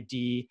Face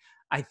ID.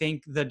 I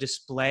think the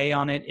display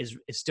on it is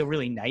still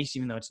really nice,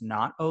 even though it's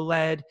not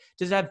OLED.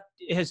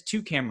 It has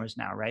 2 cameras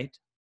now, right?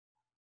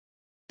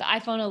 The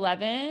iPhone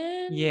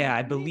 11? Yeah,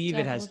 I believe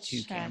it has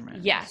 2 cameras.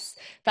 Yes.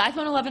 The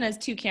iPhone 11 has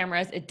 2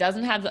 cameras. It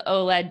doesn't have the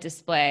OLED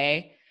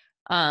display.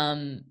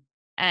 And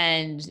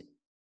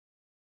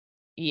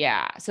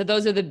yeah, so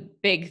those are the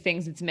big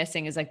things it's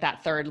missing, is like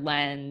that third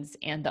lens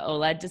and the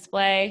OLED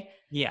display.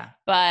 Yeah.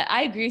 But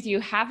I agree with you.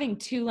 Having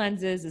 2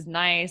 lenses is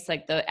nice.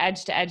 Like the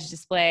edge-to-edge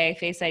display,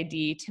 Face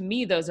ID, to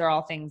me, those are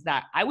all things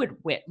that I would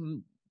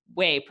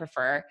way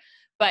prefer.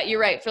 But you're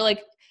right. For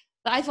like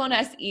the iPhone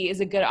SE is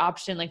a good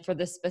option, like for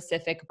the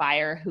specific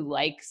buyer who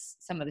likes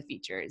some of the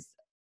features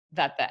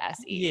that the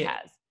SE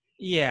has.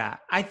 Yeah.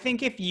 I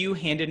think if you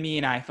handed me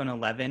an iPhone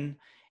 11,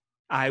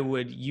 I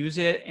would use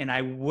it, and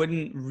I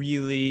wouldn't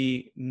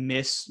really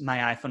miss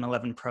my iPhone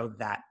 11 Pro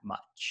that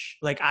much.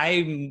 Like,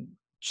 I'm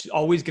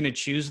always going to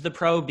choose the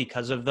Pro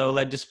because of the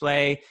OLED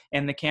display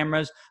and the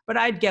cameras, but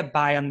I'd get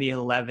by on the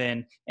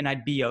 11 and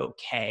I'd be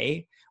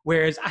okay.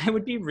 Whereas I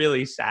would be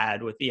really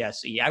sad with the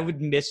SE. I would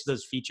miss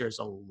those features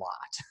a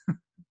lot.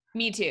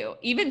 Me too.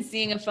 Even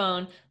seeing a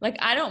phone, like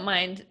I don't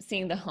mind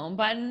seeing the home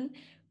button,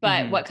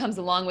 but what comes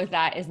along with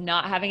that is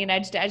not having an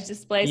edge-to-edge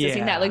display. So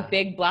seeing that like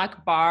big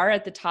black bar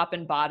at the top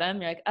and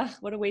bottom, you're like, oh,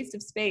 what a waste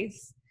of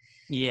space.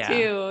 Yeah.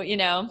 Too,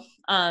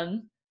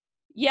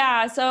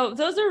 yeah. So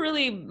those are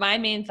really my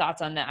main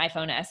thoughts on the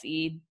iPhone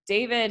SE.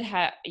 David,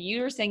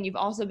 you were saying you've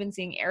also been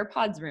seeing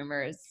AirPods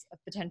rumors of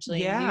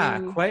potentially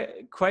new.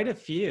 quite a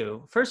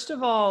few. First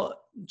of all,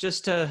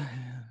 just to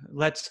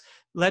let's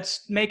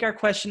make our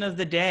question of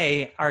the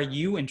day. Are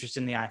you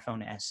interested in the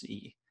iPhone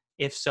SE?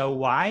 If so,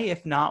 why?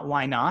 If not,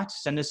 why not?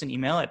 Send us an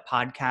email at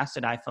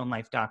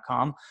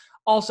podcast@iphonelife.com.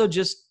 Also,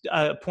 just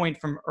a point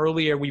from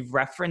earlier, we've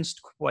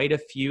referenced quite a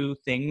few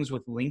things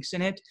with links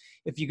in it.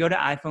 If you go to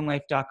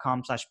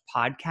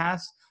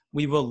iphonelife.com/podcast,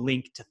 we will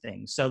link to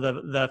things. So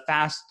the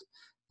Fast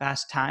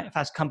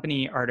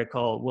Company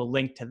article will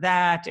link to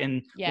that,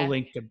 and we'll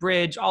link to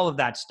Bridge, all of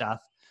that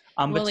stuff.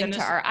 We'll link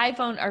to our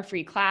iPhone, our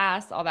free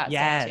class, all that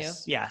stuff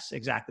too. Yes,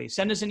 exactly.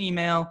 Send us an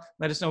email.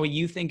 Let us know what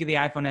you think of the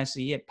iPhone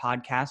SE at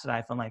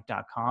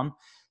podcast@iphonelife.com.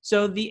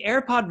 So the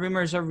AirPod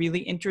rumors are really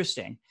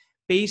interesting.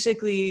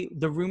 Basically,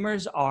 the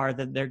rumors are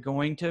that they're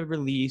going to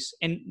release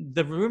new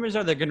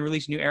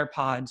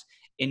AirPods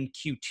in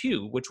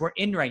Q2, which we're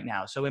in right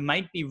now. So it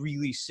might be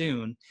really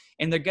soon.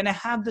 And they're going to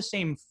have the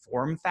same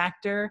form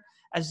factor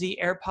as the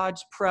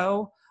AirPods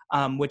Pro,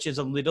 which is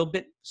a little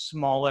bit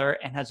smaller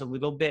and has a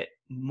little bit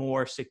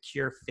more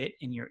secure fit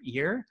in your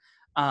ear.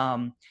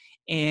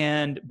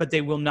 But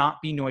they will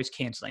not be noise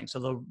canceling. So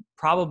they'll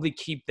probably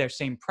keep their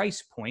same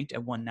price point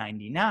at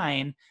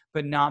 $199,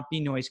 but not be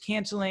noise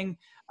canceling.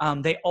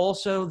 They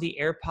also, the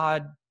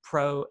AirPods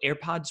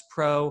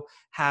Pro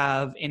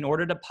have, in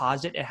order to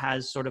pause it, it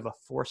has sort of a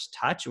force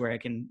touch where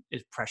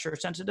is pressure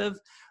sensitive.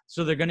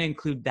 So they're going to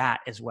include that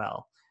as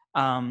well.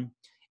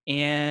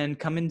 And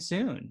coming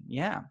soon.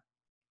 Yeah.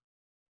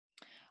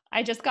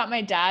 I just got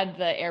my dad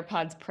the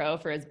AirPods Pro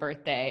for his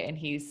birthday, and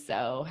he's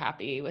so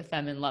happy with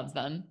them and loves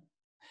them.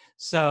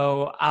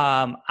 So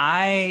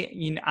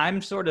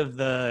I'm sort of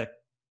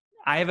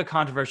I have a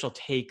controversial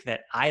take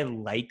that I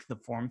like the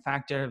form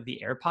factor of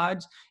the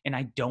AirPods and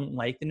I don't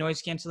like the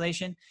noise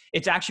cancellation.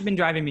 It's actually been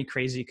driving me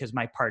crazy because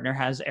my partner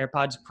has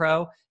AirPods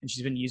Pro and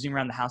she's been using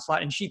around the house a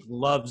lot and she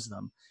loves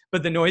them.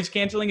 But the noise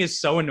canceling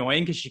is so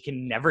annoying because she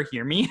can never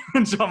hear me.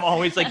 And so I'm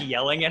always like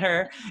yelling at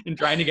her and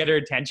trying to get her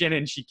attention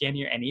and she can't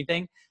hear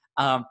anything.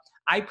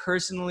 I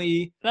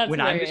personally, That's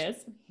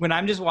hilarious. When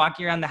I'm just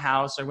walking around the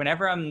house or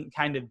whenever I'm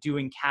kind of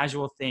doing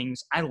casual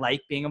things, I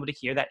like being able to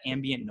hear that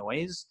ambient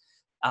noise.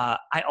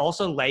 I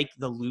also like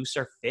the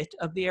looser fit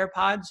of the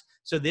AirPods.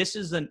 So this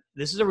is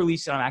a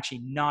release that I'm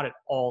actually not at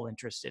all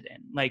interested in.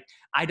 Like,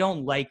 I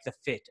don't like the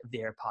fit of the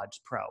AirPods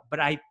Pro, but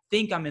I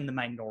think I'm in the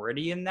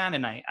minority in that,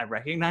 and I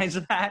recognize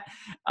that.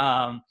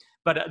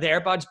 But the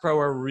AirPods Pro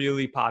are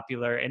really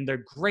popular, and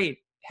they're great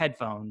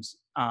headphones.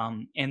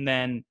 And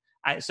then,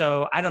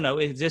 so I don't know,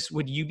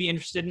 would you be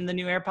interested in the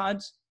new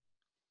AirPods?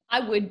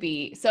 I would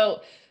be.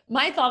 So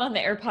my thought on the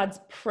AirPods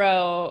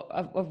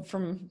Pro,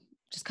 from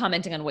just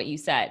commenting on what you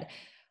said,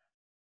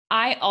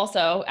 I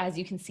also, as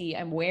you can see,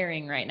 I'm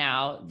wearing right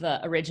now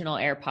the original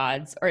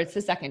AirPods, or it's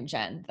the second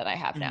gen that I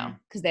have now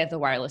because they have the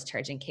wireless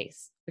charging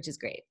case, which is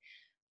great.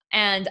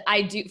 And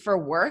I do, for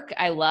work,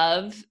 I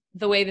love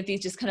the way that these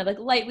just kind of like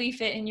lightly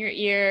fit in your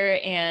ear,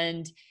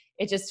 and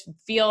it just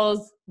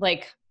feels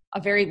like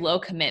a very low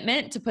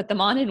commitment to put them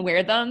on and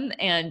wear them.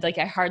 And like,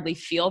 I hardly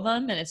feel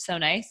them, and it's so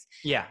nice.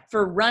 Yeah.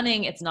 For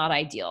running, it's not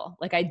ideal.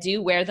 Like, I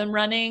do wear them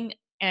running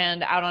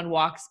and out on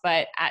walks,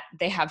 but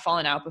they have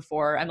fallen out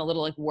before. I'm a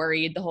little like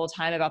worried the whole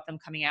time about them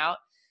coming out.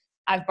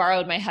 I've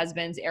borrowed my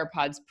husband's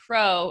AirPods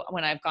Pro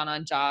when I've gone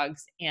on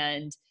jogs.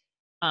 And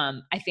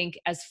I think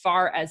as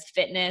far as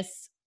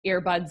fitness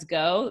earbuds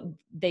go,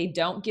 they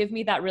don't give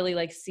me that really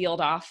like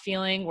sealed off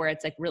feeling where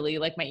it's like really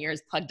like my ear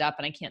is plugged up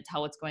and I can't tell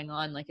what's going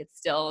on. Like, it's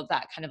still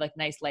that kind of like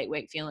nice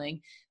lightweight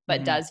feeling,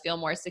 but does feel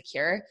more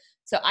secure.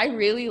 So I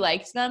really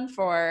liked them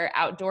for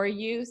outdoor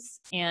use,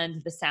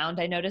 and the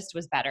sound I noticed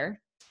was better.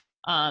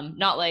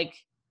 Not like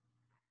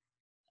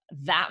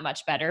that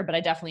much better, but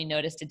I definitely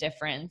noticed a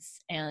difference.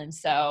 And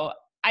so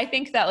I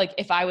think that like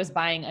if I was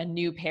buying a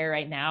new pair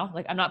right now,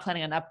 like I'm not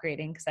planning on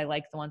upgrading because I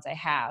like the ones I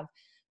have,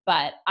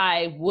 but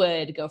I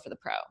would go for the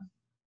Pro.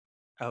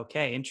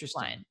 Okay,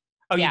 interesting. Line.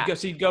 Oh, yeah.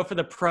 You'd go for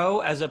the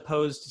Pro as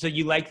opposed to, so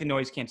you like the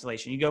noise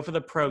cancellation. You go for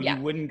the Pro, yeah.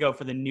 You wouldn't go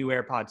for the new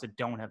AirPods that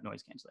don't have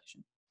noise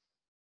cancellation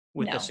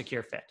with the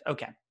secure fit.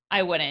 Okay.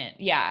 I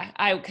wouldn't.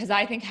 Yeah. Because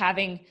I think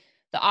having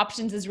the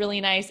options is really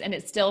nice, and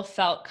it still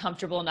felt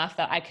comfortable enough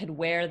that I could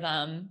wear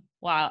them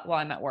while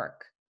I'm at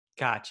work.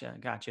 Gotcha.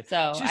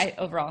 So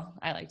overall,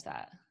 I liked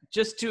that.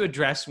 Just to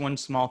address one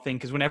small thing,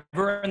 because whenever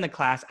we're in the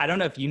class, I don't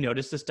know if you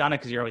noticed this, Donna,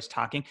 because you're always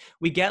talking,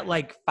 we get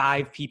like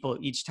 5 people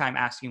each time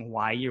asking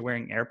why you're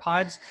wearing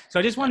AirPods. So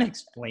I just want to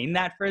explain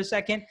that for a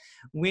second.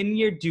 When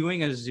you're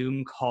doing a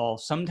Zoom call,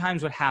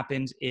 sometimes what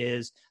happens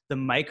is the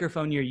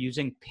microphone you're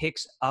using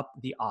picks up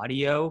the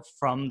audio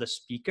from the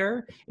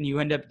speaker, and you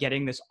end up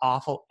getting this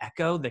awful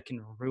echo that can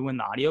ruin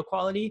the audio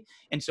quality.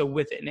 And so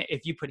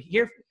if you put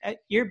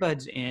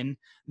earbuds in,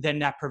 then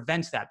that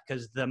prevents that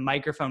because the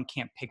microphone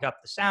can't pick up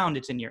the sound.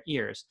 It's in your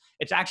ears.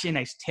 It's actually a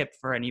nice tip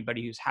for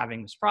anybody who's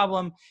having this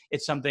problem.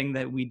 It's something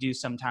that we do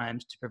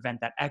sometimes to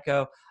prevent that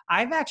echo.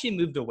 I've actually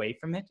moved away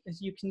from it,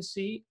 as you can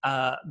see.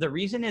 The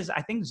reason is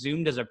I think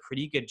Zoom does a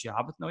pretty good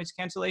job with noise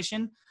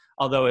cancellation,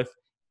 although if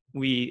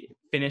we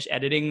finish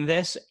editing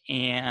this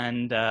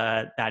and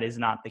that is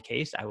not the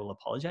case, I will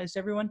apologize to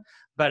everyone.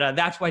 But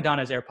that's why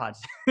Donna's AirPods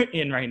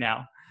in right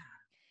now.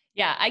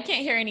 Yeah, I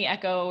can't hear any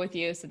echo with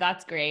you, so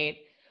that's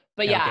great.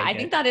 But yeah, okay, I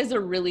think that is a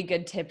really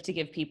good tip to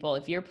give people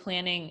if you're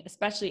planning,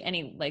 especially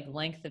any like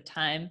length of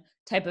time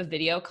type of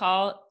video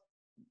call.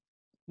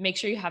 Make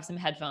sure you have some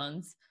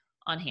headphones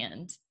on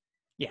hand.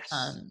 Yes.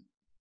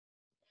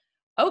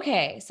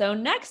 Okay, so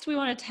next we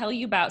want to tell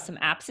you about some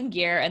apps and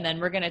gear, and then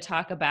we're going to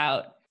talk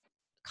about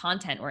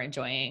content we're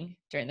enjoying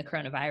during the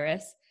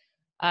coronavirus.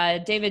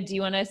 David, do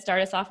you want to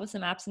start us off with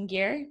some apps and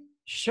gear?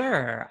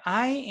 Sure.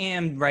 I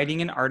am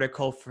writing an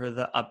article for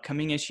the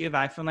upcoming issue of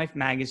iPhone Life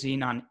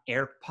magazine on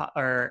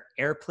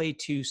AirPlay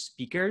 2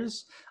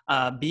 speakers.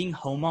 Being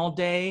home all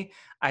day,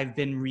 I've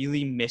been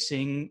really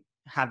missing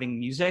having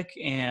music,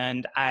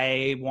 and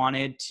I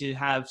wanted to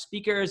have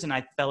speakers, and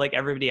I felt like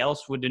everybody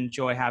else would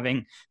enjoy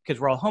having,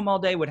 because we're all home all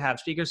day, would have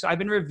speakers. So I've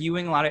been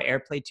reviewing a lot of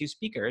AirPlay 2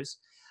 speakers,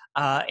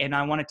 and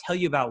I want to tell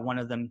you about one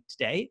of them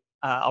today.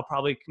 I'll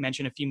probably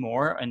mention a few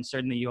more, and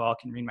certainly you all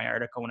can read my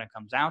article when it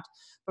comes out.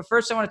 But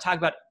first, I want to talk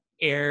about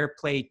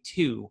AirPlay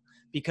 2.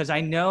 because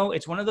I know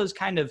it's one of those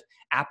kind of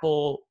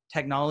Apple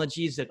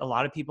technologies that a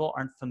lot of people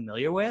aren't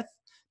familiar with.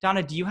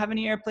 Donna, do you have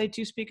any AirPlay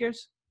 2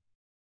 speakers?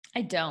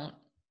 I don't.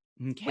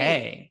 Wait,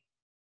 Okay.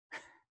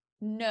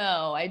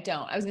 no, I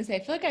don't. I was gonna say, I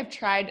feel like I've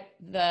tried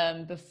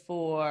them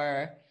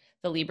before,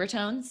 the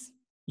Libertones,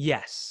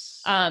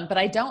 Yes. but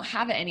I don't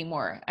have it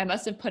anymore. I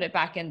must have put it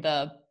back in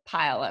the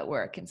pile at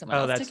work and someone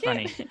Oh, else that's took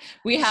funny. it.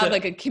 We have So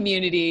like a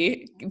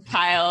community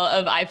pile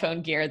of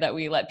iPhone gear that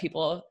we let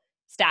people,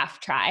 staff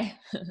try.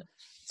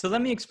 So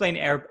let me explain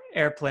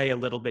AirPlay a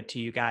little bit to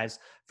you guys.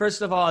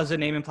 First of all, as the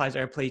name implies,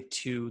 AirPlay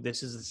 2,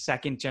 this is the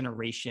second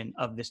generation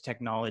of this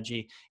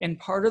technology. And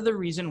part of the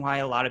reason why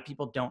a lot of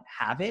people don't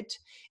have it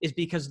is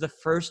because the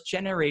first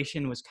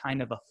generation was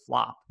kind of a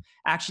flop.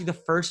 Actually, the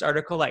first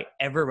article I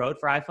ever wrote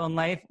for iPhone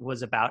Life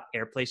was about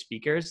AirPlay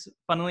speakers,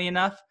 funnily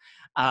enough.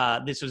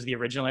 This was the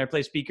original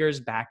AirPlay speakers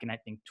back in, I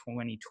think,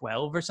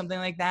 2012 or something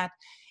like that.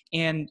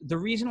 And the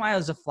reason why it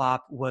was a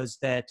flop was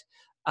that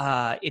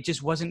it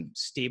just wasn't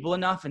stable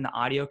enough and the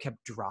audio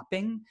kept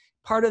dropping.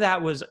 Part of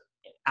that was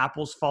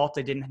Apple's fault.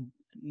 They didn't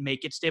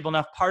make it stable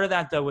enough. Part of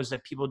that, though, was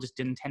that people just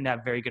didn't tend to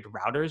have very good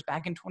routers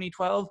back in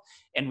 2012,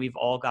 and we've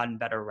all gotten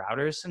better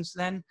routers since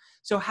then.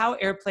 So how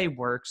AirPlay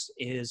works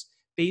is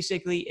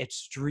basically it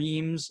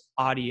streams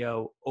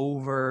audio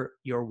over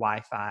your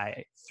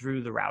Wi-Fi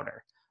through the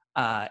router.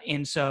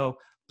 And so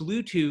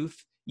Bluetooth,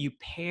 you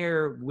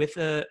pair with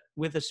a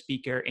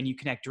speaker and you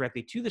connect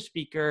directly to the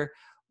speaker.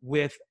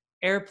 With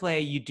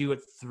AirPlay, you do it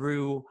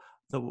through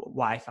the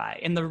Wi-Fi.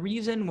 And the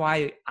reason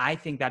why I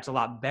think that's a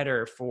lot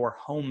better for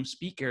home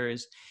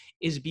speakers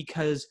is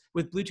because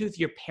with Bluetooth,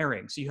 you're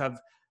pairing. So you have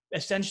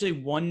essentially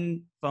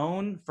one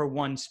phone for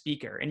one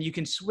speaker, and you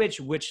can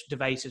switch which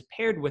device is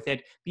paired with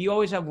it, but you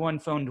always have one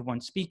phone to one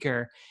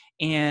speaker.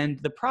 And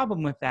the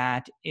problem with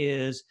that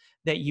is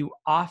that you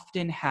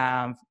often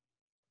have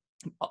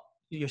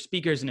your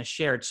speakers in a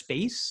shared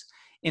space.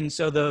 And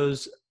so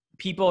those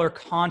people are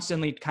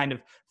constantly kind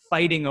of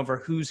fighting over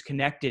who's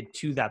connected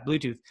to that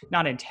Bluetooth,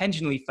 not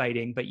intentionally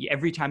fighting, but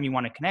every time you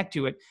want to connect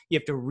to it, you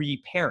have to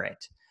repair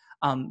it.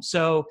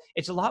 So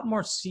it's a lot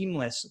more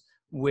seamless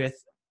with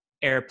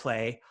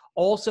AirPlay.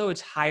 Also, it's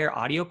higher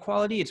audio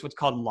quality. It's what's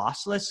called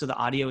lossless, so the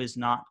audio is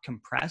not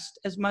compressed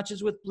as much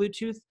as with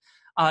Bluetooth.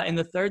 And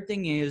the third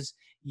thing is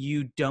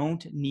you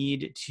don't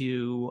need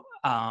to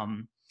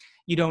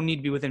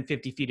be within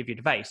 50 feet of your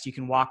device. You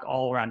can walk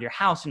all around your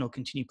house and it'll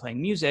continue playing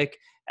music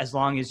as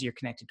long as you're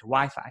connected to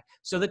Wi-Fi.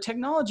 So the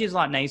technology is a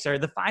lot nicer.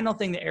 The final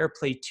thing that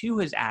AirPlay 2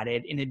 has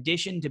added, in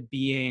addition to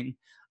being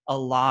a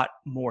lot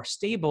more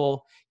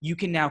stable, you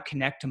can now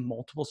connect to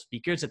multiple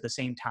speakers at the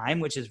same time,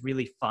 which is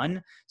really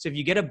fun. So if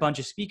you get a bunch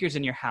of speakers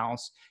in your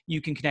house,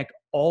 you can connect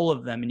all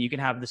of them and you can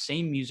have the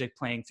same music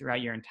playing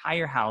throughout your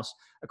entire house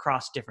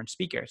across different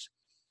speakers.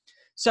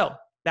 So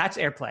that's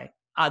AirPlay.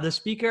 The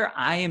speaker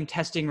I am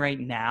testing right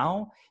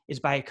now is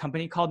by a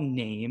company called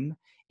Name.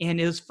 And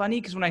it was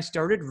funny because when I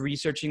started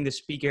researching the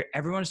speaker,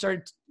 everyone was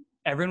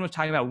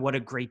talking about what a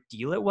great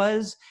deal it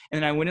was.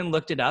 And then I went and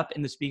looked it up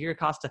and the speaker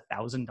cost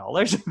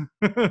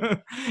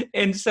 $1,000.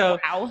 And so,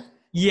 Wow.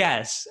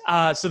 yes.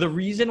 So the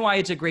reason why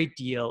it's a great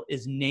deal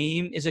is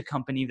Name is a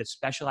company that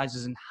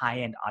specializes in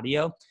high-end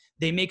audio.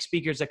 They make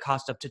speakers that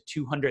cost up to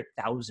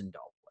 $200,000.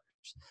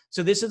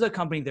 So this is a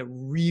company that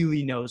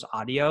really knows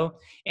audio.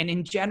 And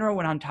in general,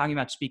 when I'm talking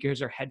about speakers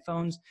or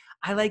headphones,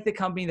 I like the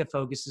company that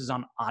focuses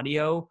on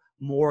audio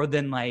more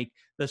than like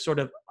the sort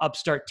of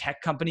upstart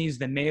tech companies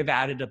that may have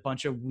added a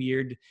bunch of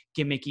weird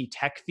gimmicky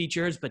tech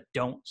features, but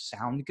don't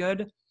sound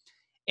good.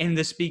 And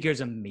the speaker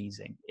is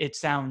amazing. It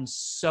sounds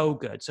so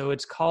good. So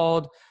it's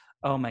called,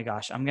 oh my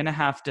gosh, I'm going to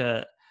have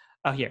to,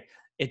 oh here,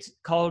 it's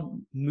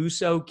called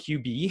Muso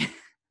QB.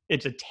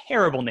 It's a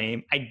terrible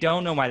name. I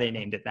don't know why they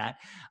named it that.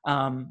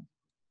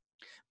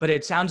 But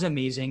it sounds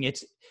amazing.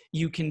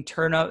 You can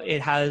turn up.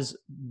 It has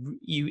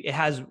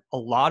a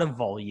lot of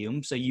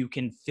volume, so you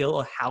can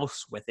fill a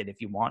house with it if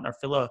you want, or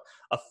fill a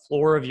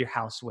floor of your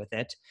house with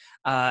it.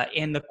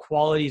 And the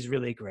quality is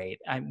really great.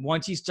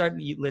 Once you start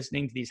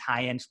listening to these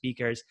high-end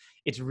speakers,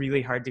 it's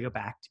really hard to go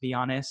back, to be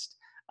honest.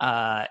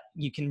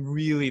 You can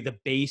really, the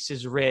bass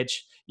is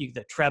rich.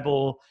 The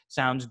treble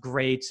sounds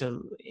great.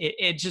 So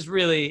it just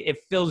really, it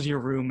fills your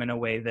room in a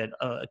way that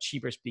a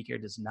cheaper speaker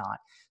does not.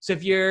 So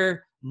if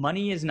your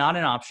money is not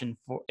an option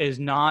is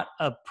not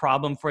a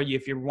problem for you,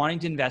 if you're wanting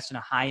to invest in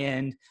a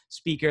high-end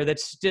speaker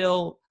that's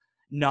still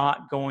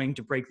not going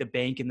to break the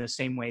bank in the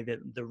same way that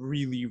the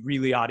really,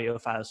 really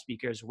audiophile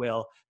speakers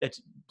will,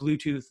 that's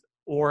Bluetooth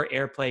or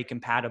AirPlay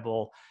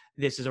compatible,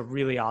 this is a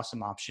really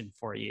awesome option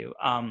for you.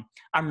 I'm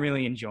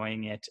really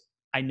enjoying it.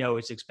 I know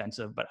it's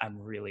expensive, but I'm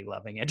really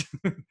loving it.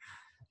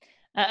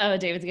 Uh-oh,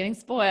 David's getting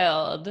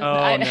spoiled. Oh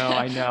no,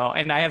 I know.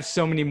 And I have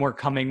so many more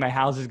coming. My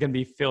house is going to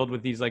be filled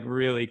with these like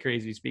really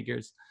crazy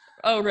speakers.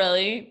 Oh,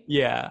 really?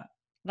 Yeah.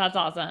 That's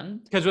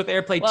awesome. Because with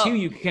AirPlay 2, Well,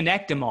 you can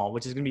connect them all,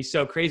 which is going to be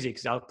so crazy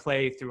because I'll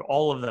play through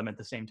all of them at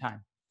the same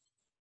time.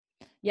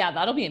 yeah,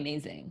 that'll be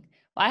amazing.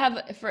 Well, I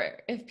have, for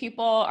if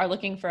people are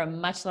looking for a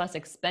much less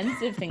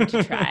expensive thing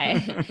to try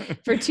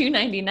for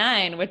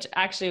 $299, which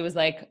actually was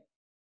like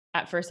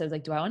at first I was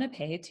like, do I want to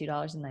pay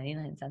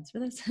 $2.99 for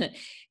this?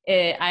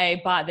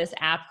 I bought this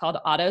app called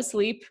Auto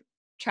Sleep,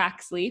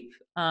 Track Sleep.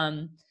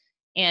 And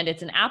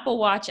it's an Apple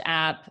Watch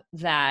app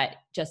that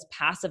just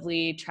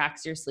passively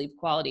tracks your sleep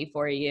quality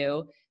for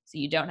you. So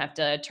you don't have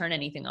to turn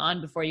anything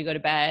on before you go to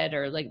bed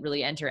or like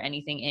really enter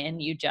anything in.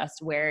 You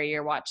just wear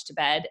your watch to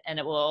bed and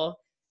it will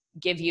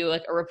give you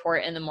like a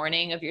report in the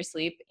morning of your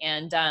sleep.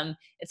 And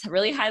it's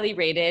really highly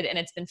rated, and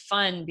it's been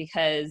fun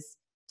because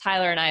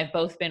Tyler and I have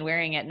both been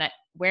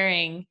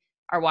wearing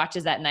our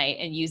watches at night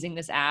and using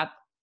this app.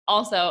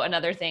 Also,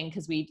 another thing,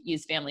 because we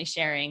use family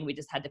sharing, we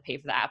just had to pay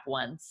for the app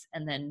once,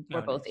 and then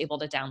we're both able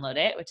to download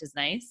it, which is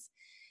nice.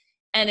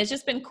 And it's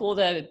just been cool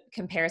to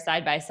compare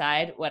side by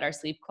side what our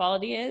sleep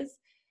quality is.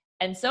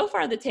 And so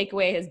far, the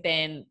takeaway has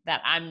been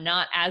that I'm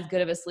not as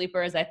good of a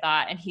sleeper as I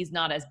thought, and he's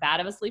not as bad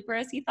of a sleeper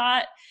as he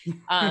thought.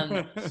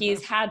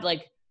 He's had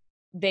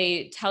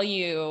they tell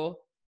you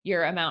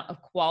your amount of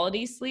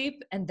quality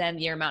sleep and then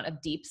your amount of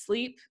deep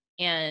sleep.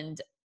 And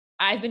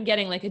I've been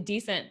getting like a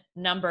decent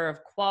number of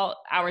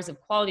hours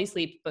of quality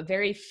sleep, but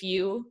very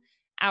few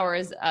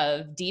hours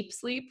of deep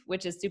sleep,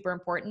 which is super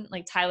important.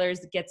 Like Tyler's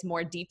gets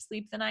more deep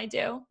sleep than I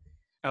do.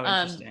 Oh,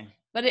 interesting.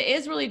 But it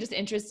is really just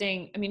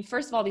interesting. I mean,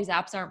 first of all, these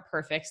apps aren't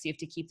perfect, so you have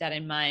to keep that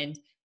in mind.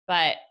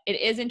 But it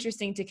is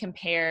interesting to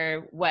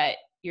compare what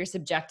your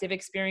subjective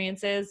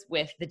experience is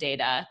with the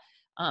data.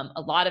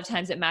 A lot of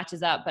times it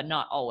matches up, but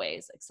not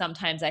always. Like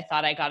sometimes I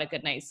thought I got a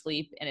good night's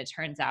sleep, and it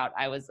turns out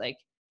I was like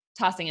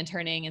tossing and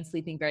turning and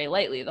sleeping very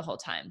lightly the whole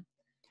time.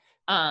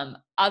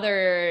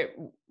 The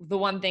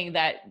one thing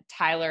that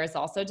Tyler has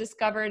also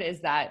discovered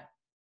is that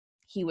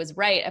he was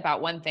right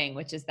about one thing,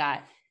 which is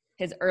that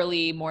his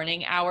early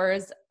morning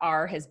hours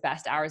are his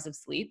best hours of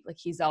sleep. Like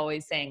he's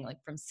always saying like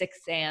from 6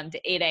 a.m.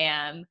 to 8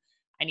 a.m.,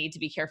 I need to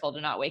be careful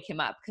to not wake him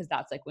up because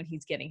that's like when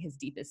he's getting his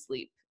deepest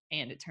sleep.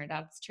 And it turned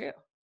out it's true.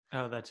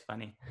 Oh, that's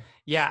funny.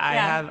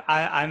 Yeah,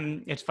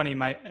 I'm, it's funny.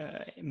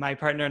 My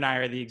partner and I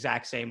are the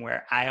exact same,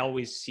 where I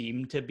always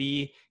seem to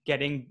be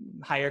getting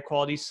higher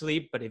quality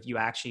sleep, but if you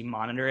actually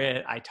monitor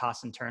it, I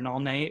toss and turn all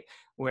night,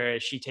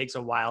 whereas she takes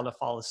a while to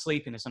fall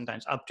asleep and is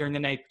sometimes up during the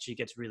night, but she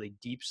gets really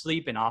deep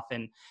sleep and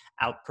often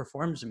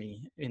outperforms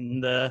me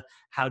in the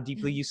how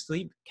deeply you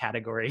sleep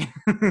category.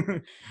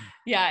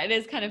 Yeah, it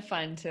is kind of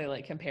fun to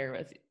like compare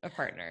with a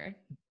partner.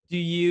 Do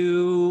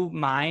you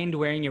mind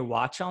wearing your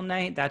watch all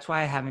night? That's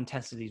why I haven't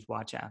tested these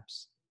watch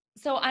apps.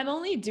 So I'm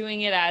only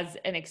doing it as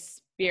an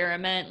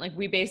experiment. Like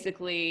we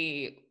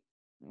basically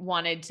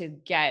wanted to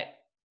get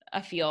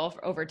a feel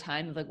over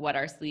time of like what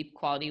our sleep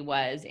quality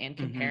was and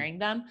comparing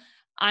them.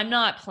 I'm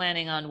not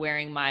planning on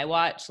wearing my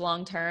watch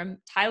long term.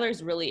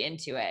 Tyler's really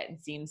into it and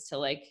seems to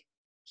like,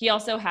 he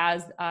also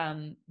has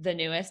the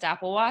newest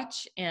Apple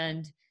Watch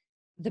and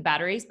the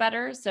battery's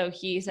better. So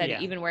he said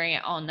even wearing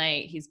it all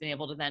night, he's been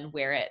able to then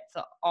wear it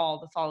all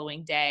the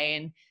following day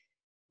and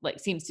like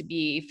seems to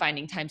be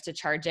finding times to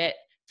charge it.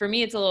 For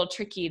me, it's a little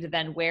tricky to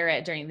then wear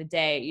it during the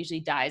day. It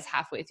usually dies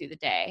halfway through the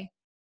day.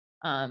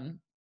 I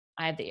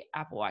have the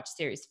Apple Watch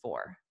Series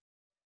 4.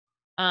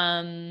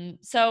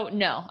 So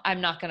no, I'm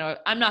not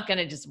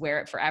gonna just wear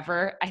it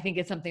forever. I think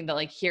it's something that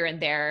like here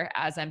and there,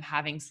 as I'm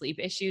having sleep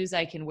issues,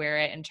 I can wear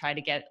it and try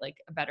to get like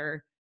a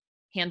better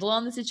handle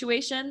on the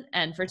situation.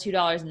 And for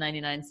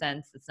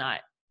 $2.99, it's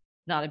not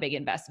a big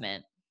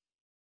investment.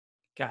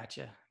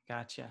 Gotcha.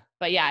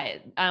 But yeah,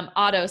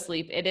 Auto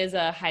Sleep, it is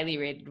a highly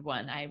rated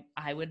one.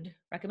 I would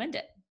recommend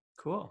it.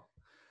 Cool.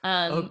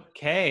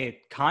 Okay,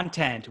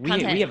 content. We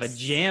have a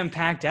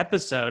jam-packed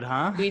episode,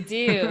 huh? We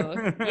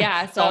do.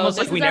 Yeah. So it's almost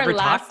like we never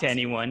talked to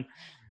anyone.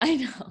 I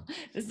know.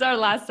 This is our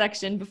last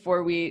section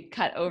before we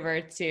cut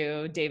over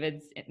to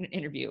David's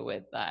interview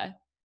with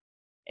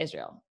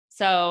Israel.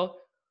 So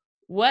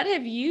what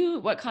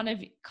kind of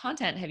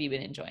content have you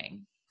been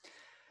enjoying?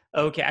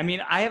 Okay, I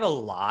mean, I have a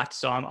lot,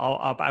 so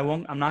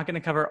I'm not going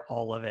to cover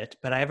all of it,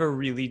 but I have a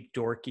really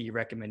dorky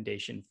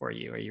recommendation for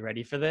you. Are you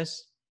ready for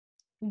this?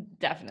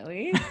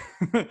 Definitely.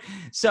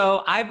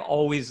 So I've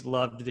always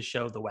loved the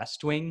show The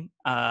West Wing.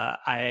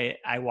 I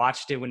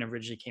watched it when it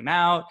originally came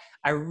out.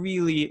 I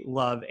really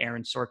love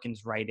Aaron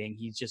Sorkin's writing.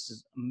 He's just an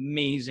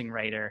amazing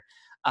writer.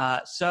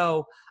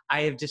 So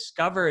I have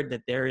discovered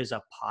that there is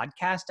a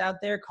podcast out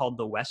there called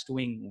The West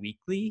Wing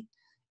Weekly,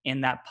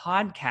 and that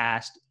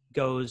podcast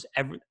goes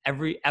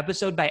every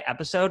episode by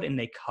episode, and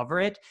they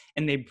cover it,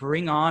 and they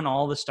bring on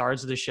all the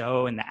stars of the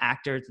show and the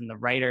actors and the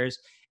writers.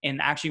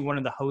 And actually, one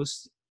of the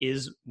hosts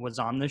was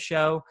on the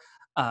show.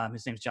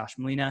 His name's Josh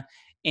Molina.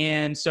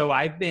 And so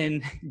I've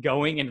been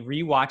going and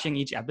rewatching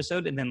each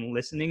episode and then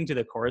listening to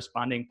the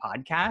corresponding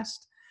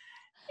podcast.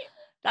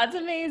 That's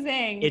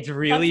amazing. It's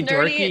really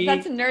dorky.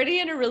 That's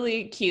nerdy in a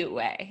really cute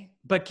way.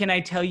 But can I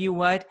tell you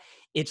what?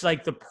 It's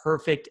like the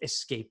perfect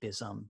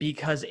escapism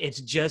because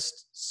it's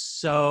just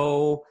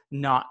so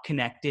not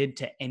connected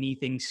to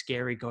anything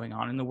scary going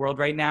on in the world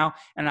right now.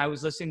 And I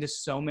was listening to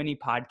so many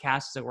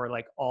podcasts that were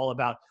like all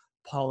about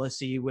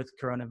policy with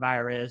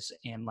coronavirus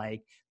and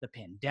like the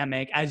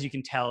pandemic. As you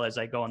can tell, as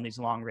I go on these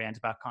long rants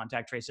about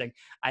contact tracing,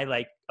 I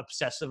like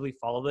obsessively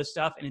follow this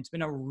stuff, and it's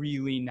been a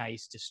really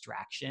nice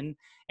distraction,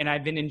 and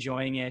I've been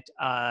enjoying it.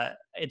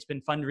 It's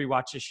been fun to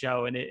rewatch the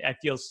show, and I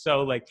feel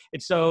so like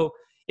it's one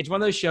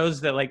of those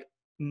shows that like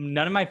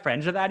none of my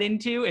friends are that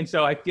into, and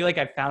so I feel like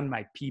I found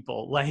my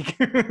people. Like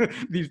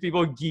these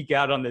people geek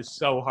out on this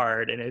so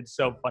hard, and it's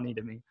so funny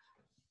to me.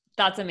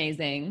 That's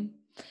amazing.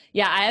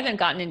 Yeah, I haven't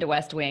gotten into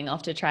West Wing. I'll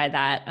have to try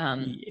that.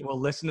 Well,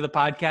 listen to the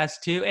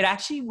podcast too. It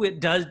actually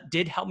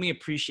did help me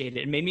appreciate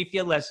it. It made me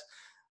feel less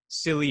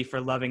silly for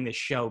loving the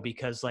show,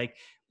 because like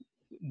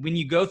when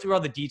you go through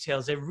all the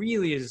details, it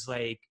really is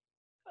like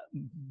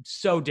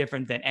so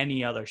different than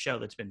any other show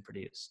that's been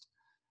produced.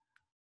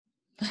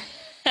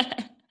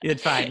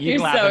 It's fine. You You're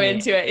can laugh so at me.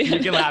 into it. You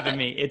can laugh at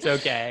me. It's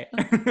okay.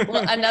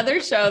 Well, another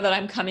show that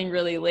I'm coming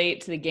really late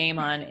to the game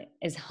on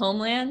is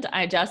Homeland.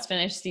 I just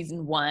finished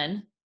season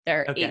 1.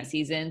 There are 8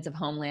 seasons of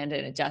Homeland,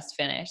 and it just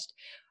finished.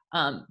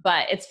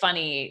 But it's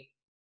funny.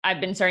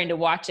 I've been starting to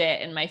watch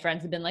it, and my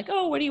friends have been like,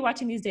 "Oh, what are you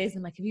watching these days?"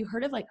 I'm like, "Have you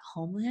heard of like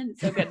Homeland?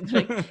 It's so good."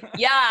 They're like,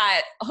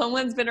 "Yeah,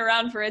 Homeland's been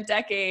around for a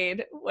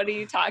decade. What are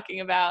you talking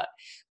about?"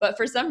 But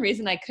for some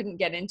reason, I couldn't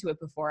get into it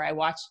before. I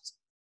watched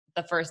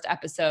the first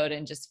episode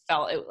and just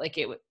felt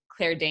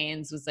Claire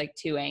Danes was like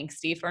too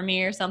angsty for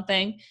me or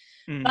something.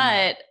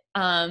 But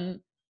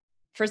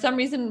for some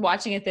reason,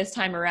 watching it this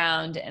time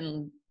around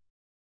and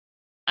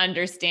I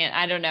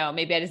don't know,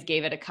 maybe I just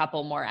gave it a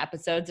couple more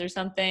episodes or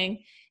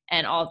something,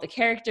 and all of the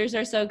characters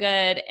are so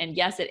good. And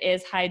yes, it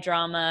is high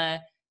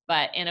drama,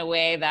 but in a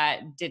way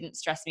that didn't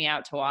stress me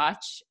out to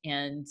watch.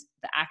 And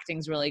the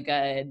acting's really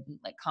good,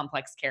 like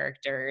complex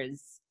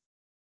characters,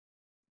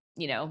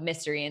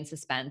 mystery and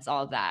suspense,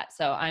 all of that.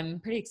 So I'm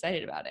pretty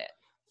excited about it.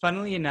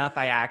 Funnily enough,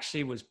 I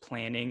actually was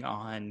planning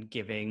on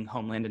giving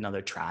Homeland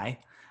another try.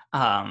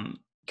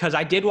 Because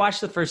I did watch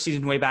the first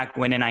season way back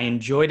when, and I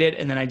enjoyed it,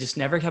 and then I just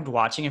never kept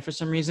watching it for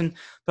some reason.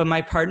 But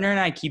my partner and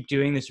I keep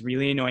doing this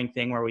really annoying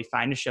thing where we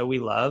find a show we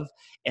love,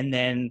 and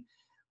then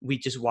we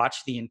just watch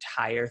the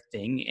entire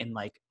thing in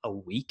like a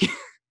week.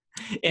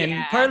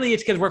 And partly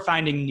it's because we're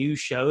finding new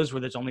shows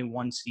where there's only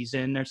one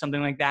season or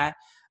something like that.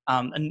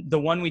 And the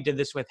one we did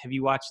this with, have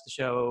you watched the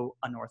show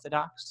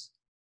Unorthodox?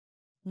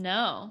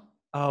 No.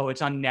 Oh,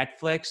 it's on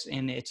Netflix,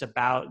 and it's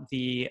about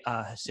the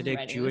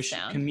Hasidic Jewish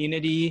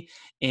community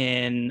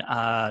in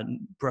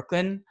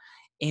Brooklyn,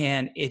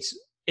 and it's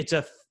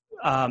a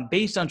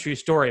based on true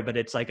story, but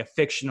it's like a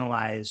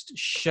fictionalized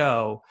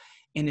show,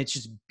 and it's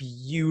just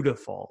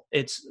beautiful.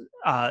 It's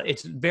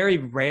very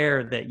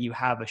rare that you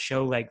have a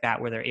show like that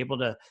where they're able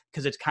to,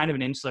 because it's kind of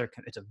it's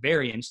a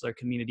very insular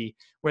community,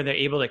 where they're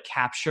able to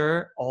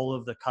capture all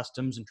of the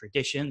customs and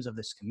traditions of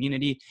this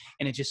community,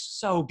 and it's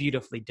just so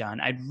beautifully done.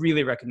 I'd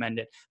really recommend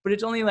it, but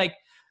it's only like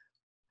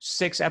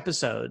 6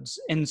 episodes,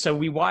 and so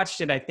we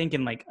watched it I think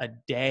in like a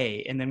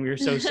day, and then we were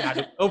so sad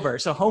it was over.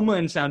 So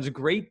Homeland sounds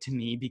great to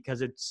me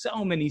because it's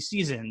so many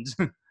seasons.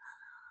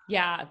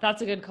 Yeah,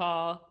 that's a good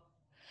call.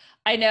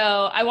 I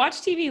know I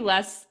watch TV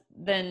less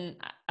than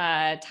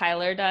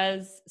Tyler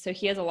does. So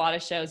he has a lot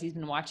of shows he's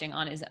been watching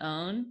on his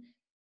own.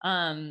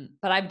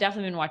 But I've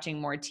definitely been watching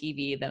more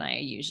TV than I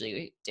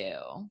usually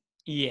do.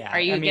 Yeah. Are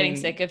you getting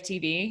sick of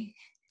TV?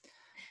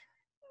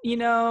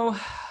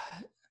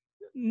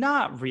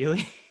 Not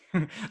really.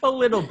 A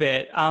little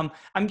bit.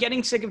 I'm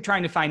getting sick of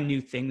trying to find new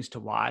things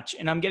to watch,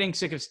 and I'm getting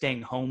sick of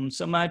staying home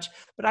so much,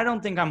 but I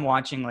don't think I'm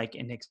watching like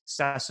an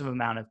excessive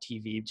amount of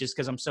TV just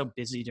because I'm so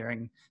busy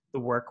during the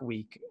work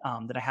week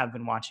that I haven't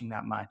been watching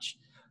that much.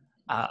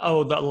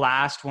 The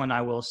last one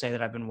I will say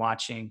that I've been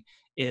watching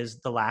is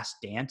The Last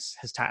Dance.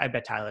 I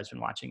bet Tyler's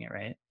been watching it,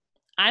 right?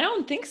 I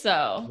don't think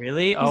so.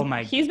 Really?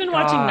 He's been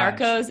watching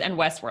Narcos and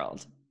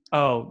Westworld.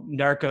 Oh,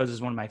 Narcos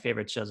is one of my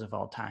favorite shows of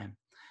all time.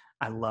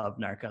 I love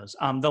Narcos.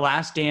 The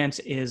Last Dance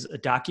is a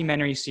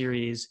documentary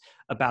series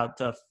about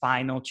the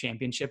final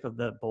championship of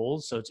the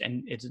Bulls. So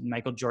it's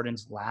Michael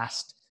Jordan's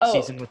last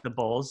season with the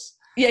Bulls.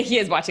 Yeah, he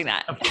is watching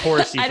that. Of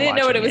course, I didn't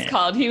know what it was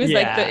called. He was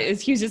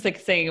he was just like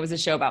saying it was a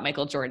show about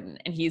Michael Jordan,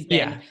 and he's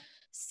been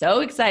so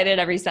excited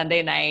every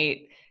Sunday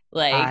night.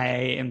 Like, I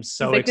am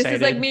so excited. This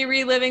is like me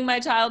reliving my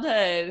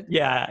childhood.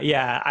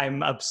 Yeah.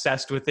 I'm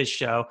obsessed with this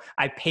show.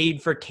 I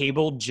paid for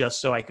cable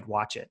just so I could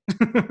watch it.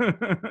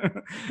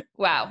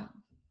 Wow.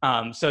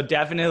 So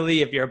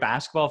definitely, if you're a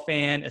basketball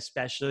fan,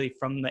 especially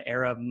from the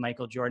era of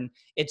Michael Jordan,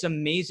 it's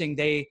amazing.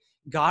 They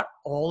got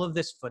all of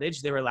this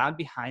footage. They were allowed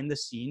behind the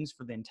scenes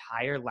for the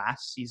entire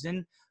last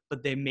season,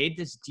 but they made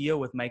this deal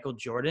with Michael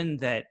Jordan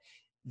that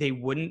they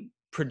wouldn't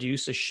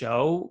produce a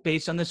show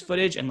based on this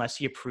footage unless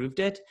he approved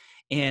it.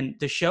 And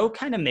the show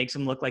kind of makes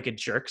him look like a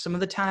jerk some of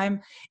the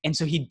time. And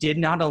so he did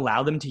not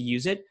allow them to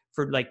use it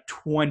for like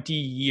 20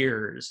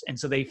 years. And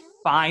so they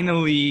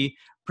finally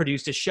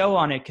produced a show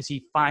on it because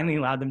he finally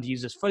allowed them to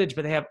use this footage,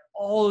 but they have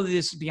all of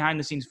this behind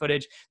the scenes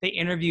footage. They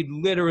interviewed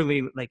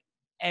literally like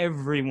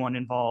everyone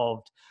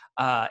involved.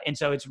 And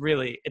so it's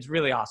really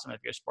awesome if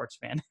you're a sports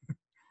fan.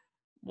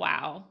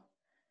 Wow.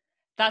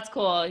 That's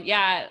cool.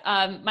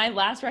 Yeah. My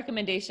last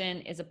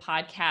recommendation is a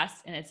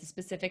podcast and it's a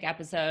specific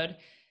episode.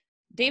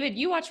 David,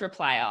 you watch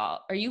Reply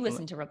All, or you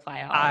listen to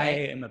Reply All, I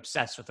right? am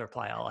obsessed with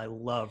Reply All. I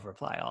love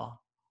Reply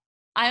All.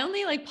 I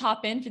only like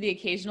pop in for the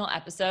occasional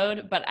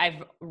episode, but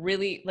I've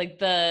really like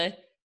the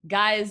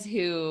guys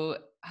who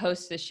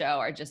host the show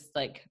are just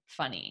like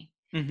funny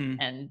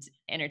and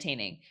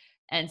entertaining.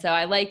 And so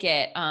I like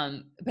it.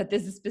 But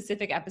this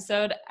specific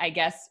episode, I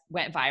guess,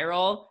 went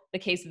viral. The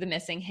Case of the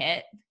Missing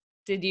Hit.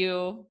 Did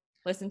you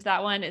listen to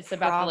that one? It's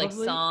about the like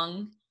Probably.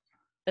 song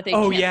that they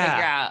Oh, can't figure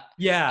yeah. out.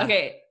 Yeah.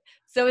 Okay.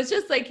 So it's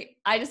just like,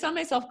 I just found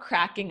myself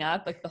cracking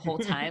up like the whole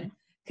time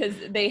because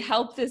they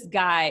help this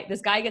guy. This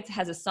guy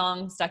has a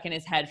song stuck in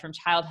his head from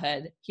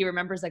childhood. He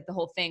remembers like the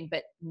whole thing,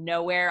 but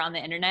nowhere on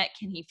the internet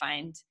can he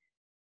find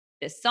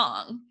this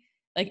song,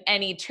 like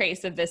any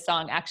trace of this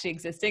song actually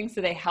existing.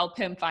 So they help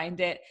him find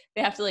it.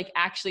 They have to like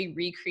actually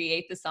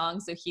recreate the song.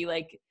 So he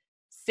like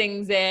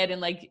sings it and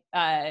like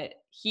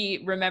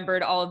he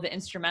remembered all of the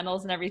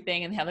instrumentals and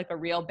everything, and they have like a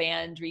real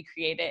band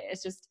recreate it.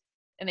 It's just,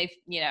 and they,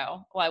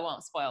 well, I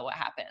won't spoil what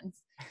happens,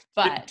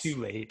 but too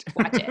late.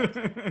 Watch it.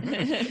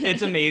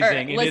 It's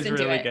amazing. It is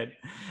really good.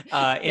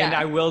 And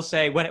I will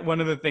say,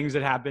 one of the things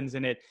that happens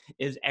in it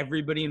is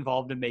everybody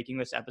involved in making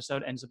this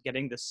episode ends up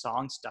getting the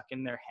song stuck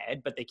in their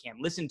head, but they can't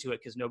listen to it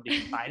because nobody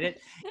can find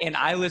it. And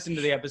I listened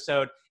to the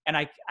episode, and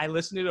I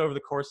listened to it over the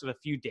course of a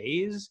few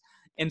days.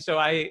 And so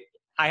I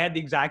had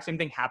the exact same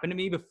thing happen to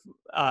me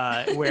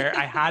where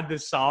I had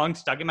this song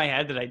stuck in my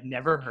head that I'd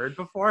never heard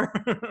before.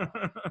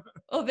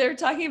 Well, they're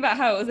talking about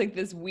how it was like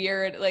this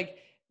weird, like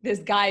this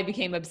guy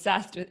became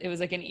obsessed with, it was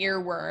like an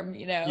earworm,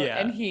 Yeah.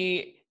 and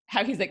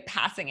how he's like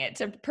passing it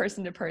to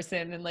person,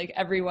 and like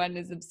everyone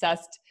is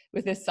obsessed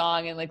with this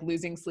song and like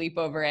losing sleep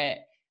over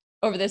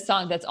this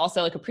song. That's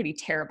also like a pretty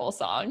terrible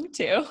song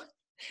too,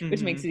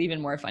 which makes it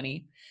even more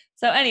funny.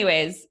 So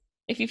anyways,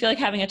 if you feel like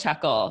having a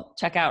chuckle,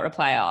 check out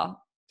Reply All.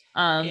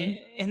 And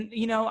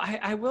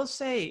I will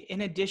say,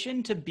 in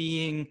addition to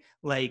being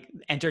like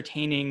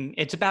entertaining,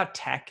 it's about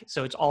tech,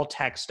 so it's all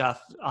tech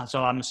stuff.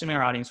 So I'm assuming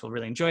our audience will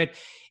really enjoy it.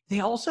 They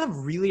also have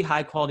really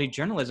high quality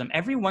journalism.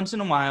 Every once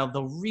in a while,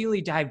 they'll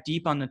really dive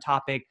deep on the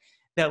topic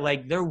that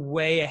like they're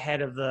way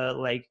ahead of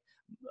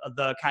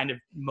the kind of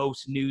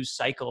most news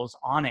cycles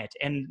on it,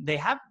 and they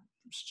have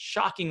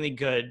shockingly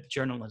good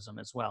journalism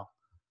as well.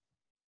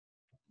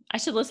 I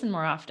should listen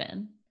more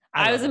often.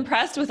 I was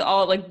impressed with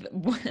all like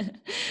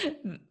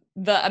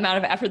the amount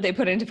of effort they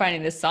put into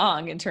finding this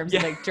song in terms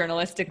of like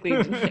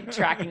journalistically like,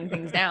 tracking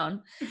things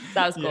down. So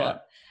that was cool.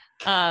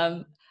 Yeah.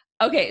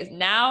 Okay,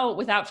 now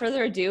without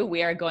further ado,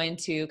 we are going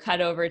to cut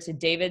over to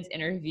David's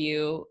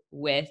interview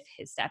with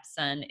his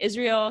stepson,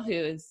 Israel, who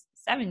is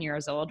 7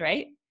 years old,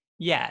 right?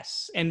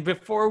 Yes. And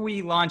before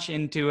we launch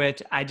into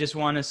it, I just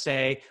want to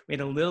say we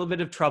had a little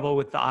bit of trouble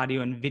with the audio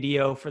and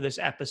video for this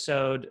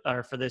episode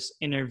or for this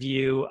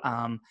interview.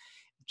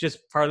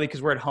 Just partly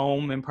because we're at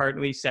home and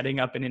partly setting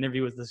up an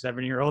interview with the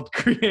 7-year-old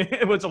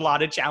it was a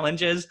lot of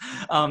challenges.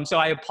 So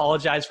I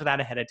apologize for that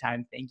ahead of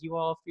time. Thank you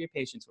all for your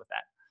patience with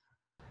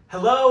that.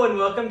 Hello and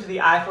welcome to the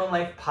iPhone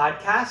Life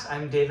podcast.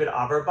 I'm David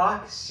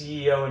Auerbach,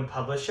 CEO and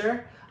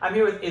publisher. I'm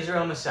here with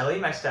Israel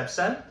Maselli, my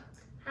stepson.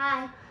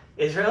 Hi.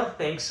 Israel,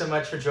 thanks so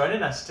much for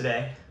joining us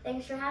today.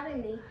 Thanks for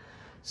having me.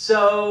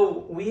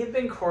 So we have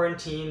been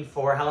quarantined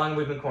for, how long have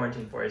we been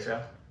quarantined for,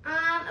 Israel?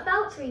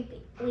 About 3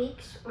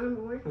 weeks or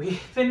more.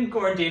 We've been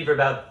quarantined for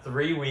about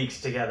 3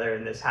 weeks together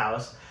in this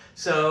house.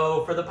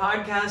 So for the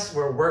podcast,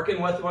 we're working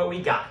with what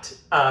we got.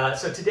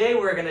 So today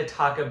we're going to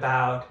talk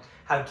about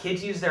how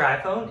kids use their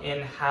iPhone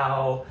and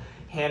how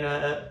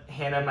Hannah,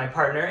 my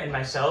partner, and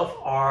myself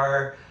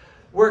are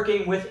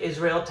working with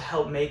Israel to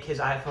help make his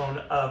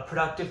iPhone a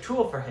productive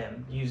tool for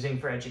him, using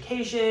for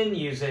education,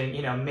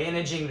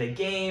 managing the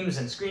games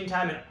and screen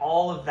time and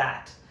all of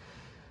that.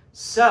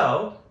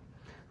 So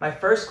my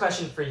first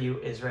question for you,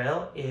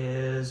 Israel,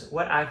 is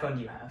what iPhone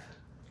do you have?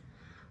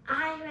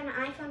 I have an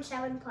iPhone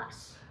 7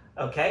 Plus.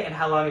 Okay, and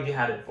how long have you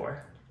had it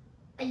for?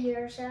 A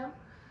year or so.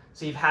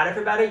 So you've had it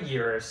for about a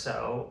year or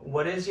so.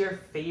 What is your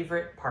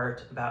favorite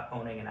part about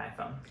owning an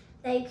iPhone?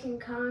 That you can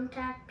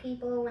contact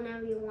people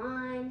whenever you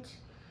want,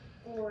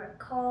 or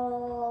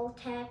call,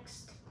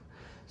 text.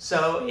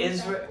 So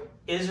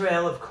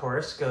Israel, of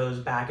course, goes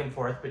back and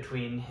forth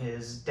between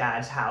his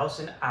dad's house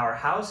and our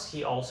house.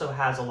 He also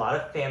has a lot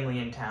of family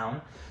in town.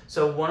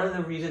 So one of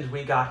the reasons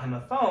we got him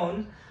a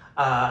phone,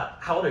 how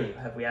old are you?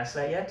 Have we asked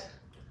that yet?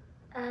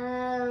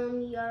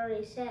 You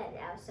already said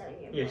I was 7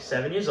 years old. You're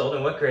 7 years old,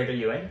 and what grade are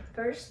you in?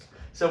 First.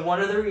 So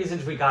one of the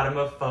reasons we got him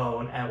a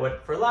phone, and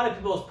what for a lot of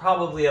people is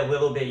probably a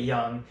little bit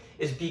young,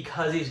 is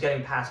because he's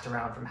getting passed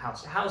around from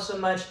house to house so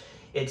much.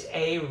 It's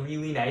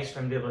really nice for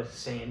him to be able to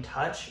stay in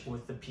touch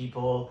with the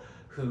people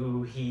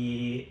who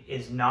he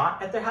is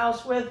not at their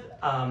house with.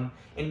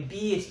 And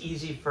B, it's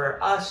easy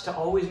for us to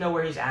always know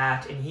where he's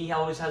at, and he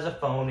always has a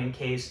phone in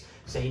case,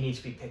 say, he needs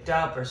to be picked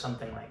up or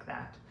something like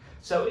that.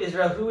 So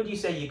Israel, who would you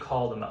say you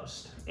call the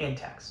most in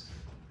text?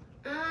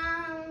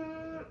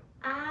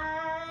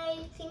 I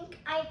think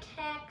I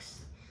text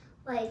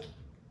like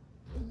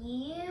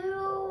you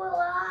a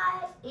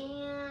lot,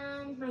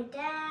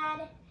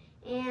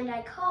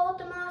 I call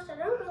the most. I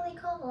don't really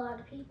call a lot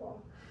of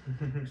people.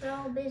 They're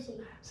all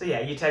busy. So yeah,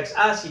 you text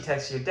us, you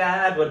text your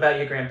dad. What about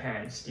your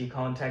grandparents? Do you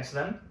call and text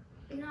them?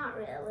 Not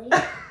really.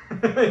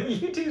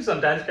 You do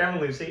sometimes,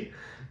 Grandma Lucy.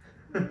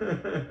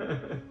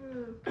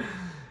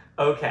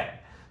 Okay,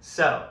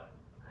 so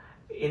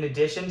in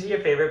addition to your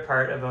favorite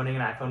part of owning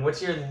an iPhone,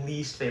 what's your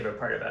least favorite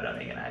part about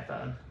owning an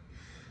iPhone?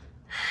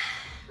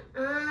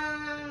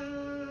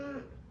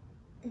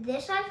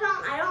 This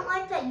iPhone, I don't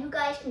like that you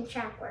guys can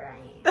track where I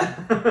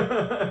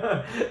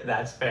am.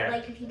 That's fair.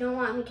 Like if you don't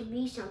want me to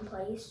be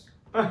someplace.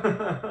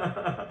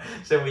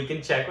 So we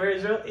can check where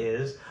Israel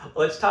is.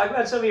 Let's talk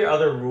about some of your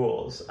other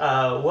rules.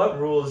 What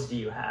rules do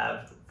you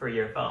have for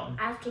your phone?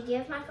 I have to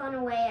give my phone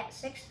away at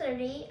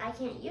 6:30. I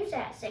can't use it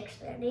at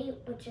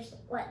 6:30, which is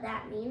what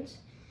that means.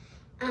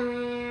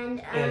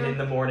 And in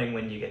the morning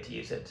when you get to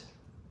use it?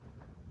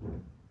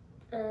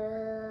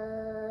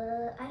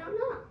 I don't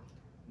know.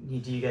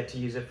 Do you get to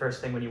use it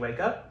first thing when you wake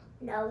up?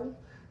 No.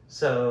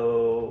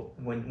 So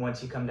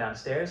once you come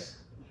downstairs?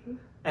 Mm-hmm.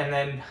 And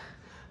then,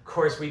 of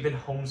course, we've been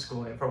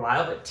homeschooling for a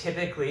while, but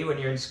typically when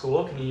you're in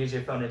school, can you use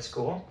your phone at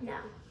school? No.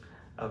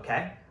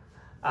 Okay.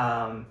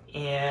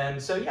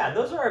 And so, yeah,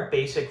 those are our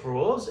basic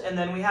rules. And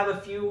then we have a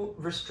few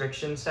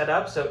restrictions set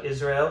up. So,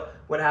 Israel,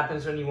 what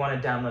happens when you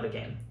want to download a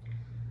game?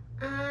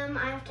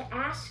 I have to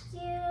ask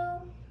you.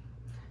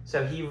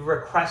 So he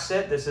requests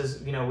it. This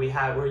is,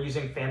 we're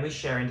using family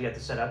sharing to get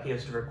this set up. He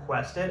has to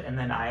request it, and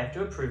then I have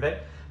to approve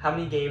it. How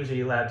many games are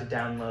you allowed to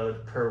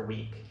download per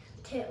week?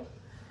 2.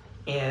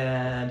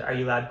 And are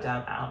you allowed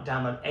to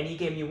download any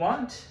game you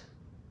want?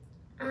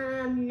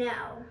 No.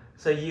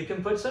 So you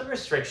can put some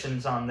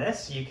restrictions on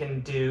this. You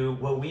can do,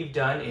 what we've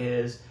done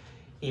is,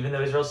 even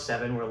though Israel's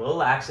 7, we're a little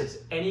lax. It's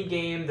any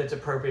game that's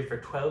appropriate for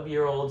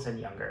 12-year-olds and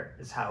younger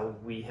is how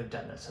we have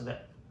done this. So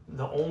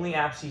the only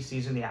apps he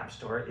sees in the App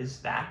Store is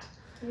that.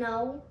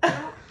 No.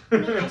 I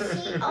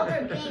see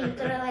other games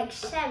that are like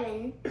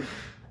 17,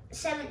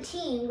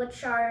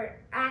 which are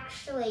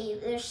actually,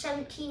 there's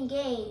 17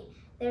 games.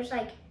 There's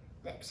like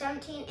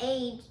 17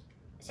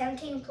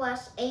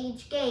 plus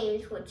age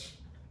games, which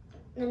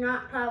they're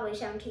not probably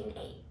 17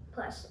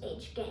 plus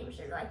age games.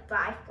 They're like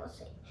 5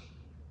 plus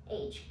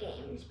age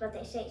games, but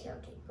they say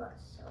 17 plus,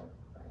 so.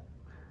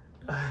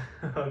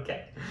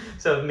 Okay.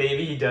 So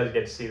maybe he does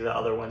get to see the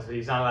other ones, but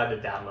he's not allowed to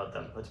download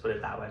them. Let's put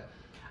it that way.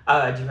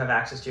 Do you have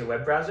access to your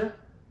web browser?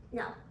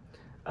 No.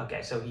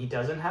 Okay, so he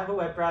doesn't have a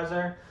web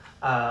browser,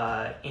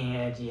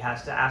 and he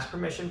has to ask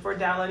permission for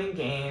downloading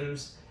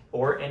games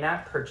or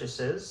in-app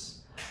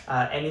purchases.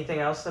 Anything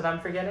else that I'm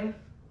forgetting?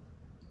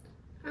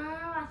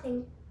 I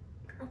think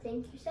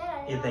you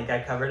said it. You think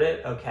I covered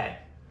it? Okay.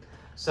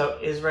 So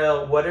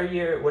Israel, what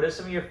are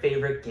some of your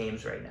favorite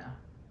games right now?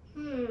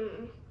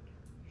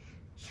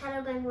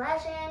 Shadowgun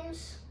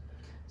Legends.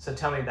 So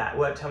tell me about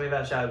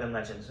Shadowgun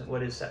Legends.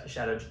 What is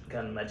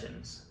Shadowgun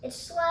Legends?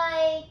 It's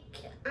like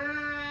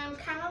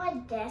kind of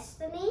like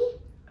Destiny.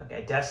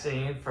 Okay,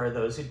 Destiny, for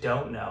those who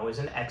don't know, is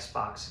an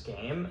Xbox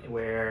game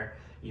where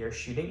you're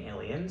shooting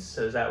aliens.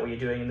 So is that what you're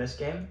doing in this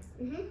game?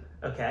 Mhm.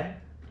 Okay.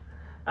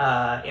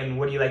 And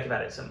what do you like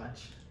about it so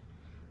much?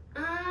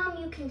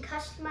 You can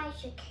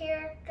customize your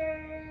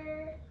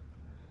character.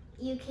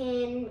 You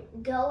can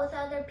go with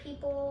other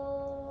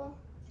people.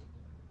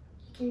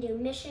 You can do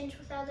missions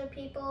with other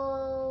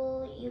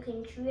people. You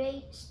can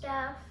create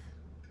stuff.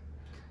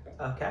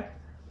 Okay.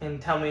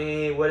 And tell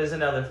me, what is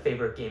another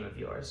favorite game of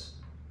yours?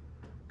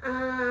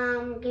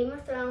 Game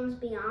of Thrones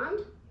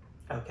Beyond.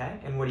 Okay.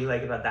 And what do you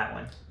like about that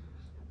one?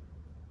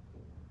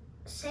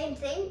 Same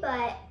thing,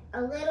 but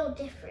a little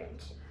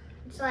different.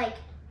 It's like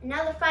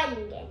another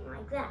fighting game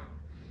like that.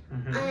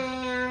 Mm-hmm.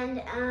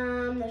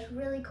 And there's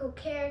really cool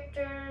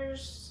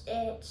characters.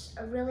 It's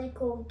a really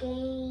cool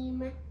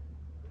game.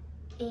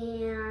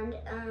 And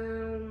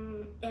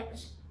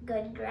it's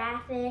good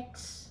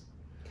graphics.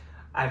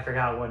 I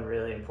forgot one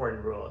really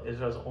important rule.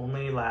 Israel's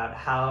only allowed,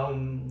 how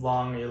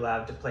long are you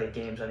allowed to play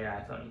games on your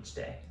iPhone each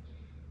day?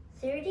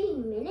 30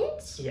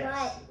 minutes?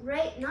 Yes.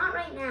 But not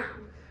right now.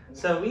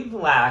 So we've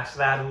laxed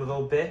that a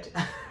little bit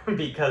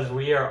because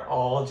we are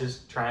all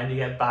just trying to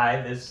get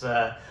by this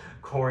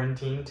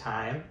quarantine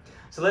time.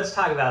 So let's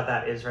talk about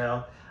that,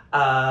 Israel.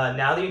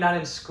 Now that you're not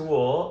in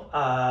school,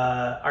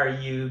 are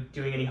you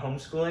doing any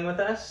homeschooling with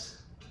us?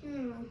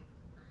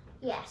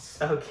 Yes.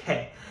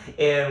 Okay.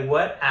 And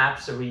what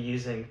apps are we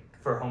using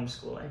for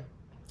homeschooling?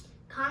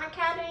 Khan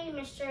Academy,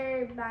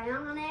 Mr.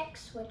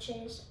 Bionics, which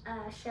is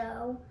a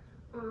show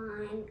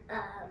on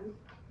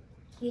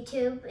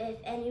YouTube if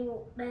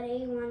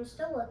anybody wants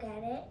to look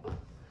at it.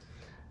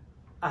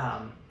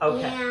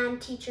 Okay.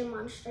 And Teacher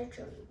Monster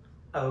Tree.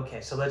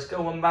 Okay, so let's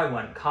go one by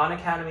one. Khan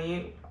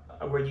Academy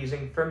we're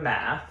using for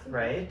math,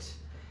 right?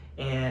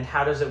 And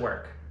how does it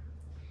work?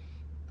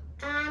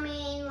 I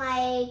mean,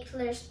 like,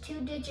 there's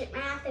 2-digit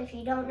math. If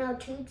you don't know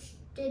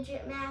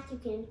 2-digit math, you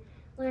can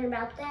learn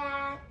about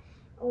that.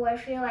 Or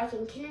if you're like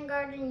in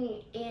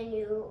kindergarten and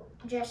you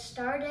just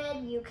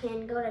started, you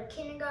can go to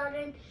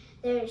kindergarten.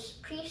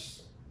 Is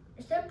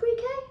there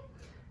pre-K?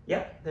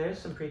 Yeah, there is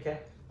some pre-K.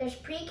 There's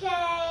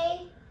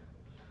pre-K,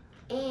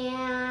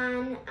 and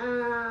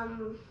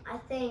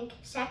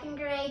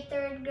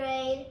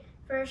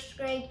first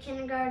grade,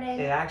 kindergarten.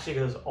 It actually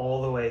goes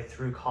all the way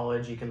through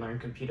college. You can learn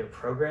computer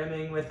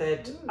programming with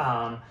it.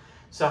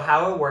 So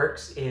how it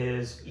works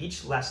is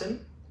each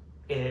lesson,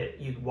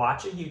 you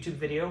watch a YouTube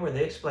video where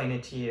they explain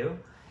it to you,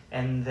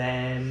 and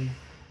then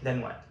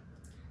what?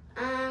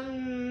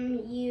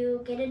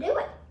 You get to do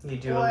it. You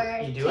do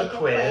a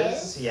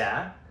quiz,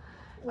 yeah.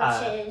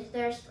 Which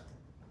is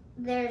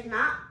there's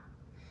not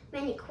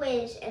many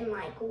quiz in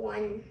like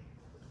one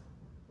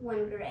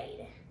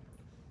grade.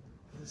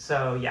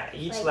 So yeah,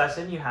 each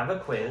lesson you have a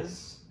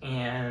quiz,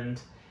 and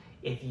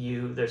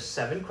there's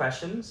 7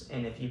 questions,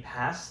 and if you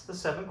pass the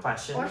 7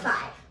 questions,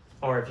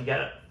 or if you get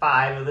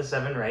 5 of the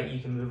 7 right, you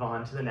can move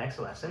on to the next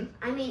lesson.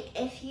 I mean,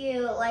 if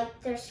you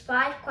there's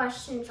 5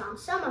 questions on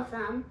some of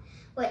them,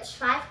 which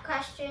 5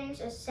 questions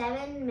is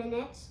 7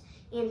 minutes,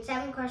 and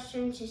 7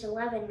 questions is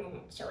 11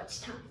 minutes, so it's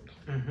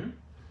timed.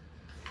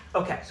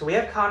 Okay, so we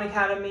have Khan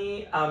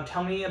Academy.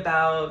 Tell me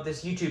about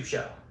this YouTube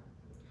show.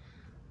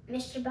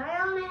 Mr.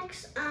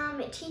 Bionics,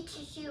 it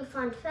teaches you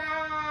fun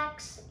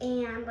facts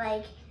and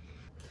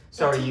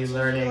So are you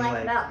learning you,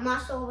 about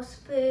muscles,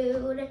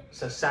 food?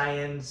 So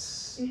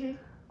science.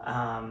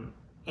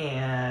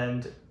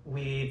 And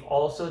we've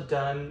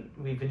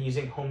been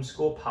using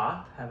Homeschool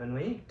Pop, haven't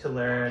we? To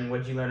learn, what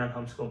did you learn on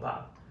Homeschool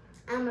Pop?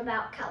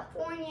 About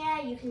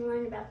California, you can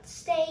learn about the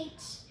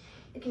states,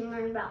 you can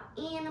learn about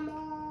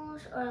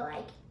animals or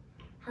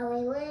how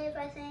they live,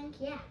 I think,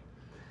 yeah.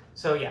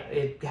 So yeah,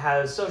 it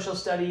has social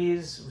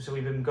studies, so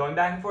we've been going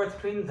back and forth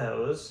between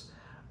those.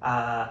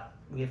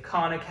 We have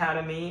Khan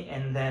Academy,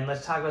 and then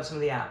let's talk about some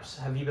of the apps.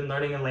 Have you been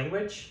learning a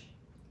language?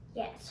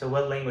 Yes. So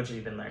what language have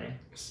you been learning?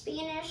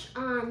 Spanish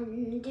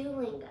on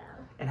Duolingo.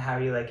 And how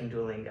are you liking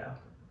Duolingo?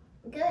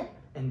 Good.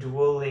 And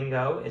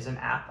Duolingo is an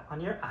app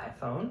on your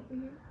iPhone.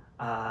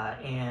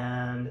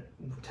 And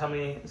tell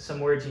me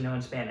some words you know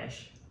in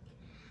Spanish.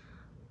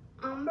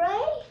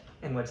 Hombre.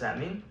 And what's that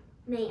mean?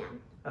 Man.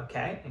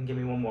 Okay, and give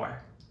me one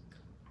more.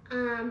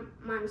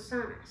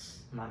 Manzanas.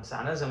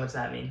 Manzanas, and what's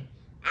that mean?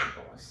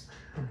 Apples.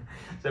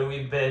 So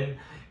we've been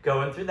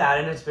going through that,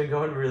 and it's been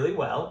going really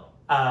well.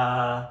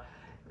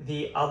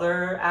 The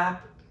other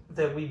app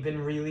that we've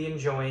been really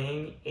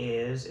enjoying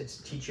it's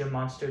Teach Your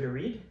Monster to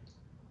Read.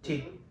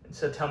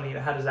 So tell me,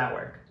 how does that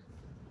work?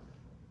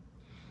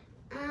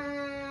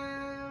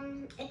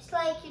 It's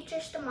you're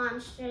just a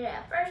monster.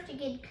 At first you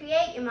can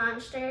create your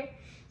monster,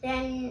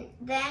 then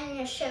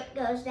your ship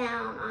goes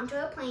down onto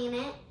a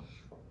planet,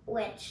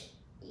 which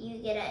you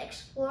get to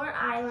explore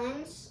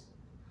islands.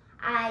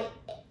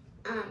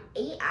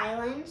 8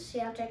 islands.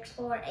 You have to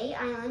explore 8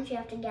 islands. You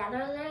have to gather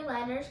their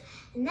letters,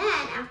 and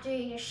then after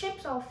your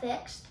ship's all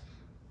fixed,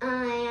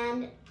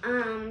 and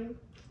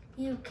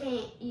you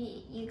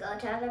go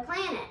to other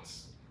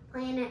planets.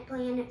 Planet,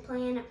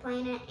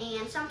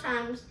 and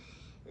sometimes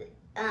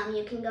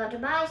you can go to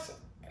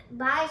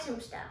buy some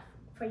stuff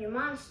for your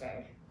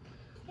monster.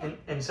 Yeah.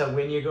 And so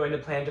when you're going to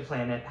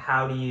planet,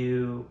 how do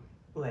you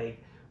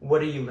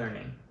what are you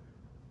learning?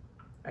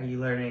 Are you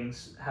learning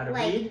how to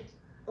read?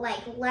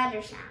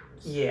 Letter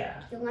sounds.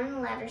 Yeah. You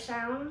learn letter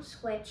sounds,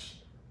 which,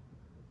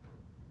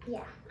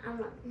 yeah, I'm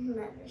learning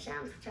letter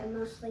sounds, which I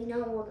mostly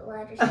know all the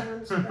letter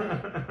sounds, but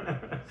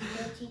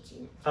they're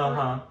teaching it.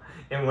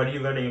 And what are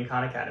you learning in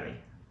Khan Academy?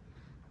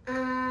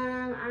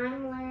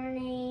 I'm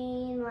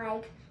learning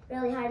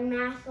really hard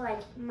math,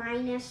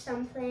 minus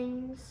some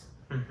things.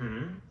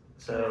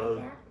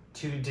 So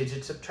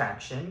 2-digit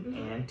subtraction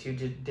and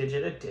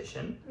 2-digit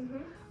addition.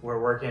 We're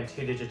working on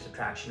 2-digit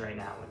subtraction right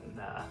now, and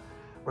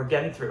we're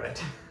getting through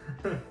it.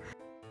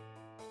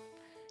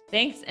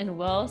 Thanks, and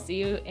we'll see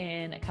you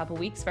in a couple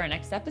weeks for our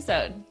next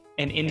episode.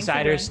 And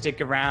insiders, stick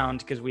around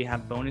because we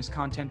have bonus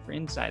content for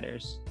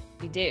insiders.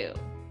 We do.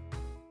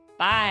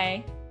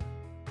 Bye.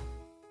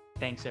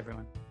 Thanks,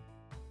 everyone.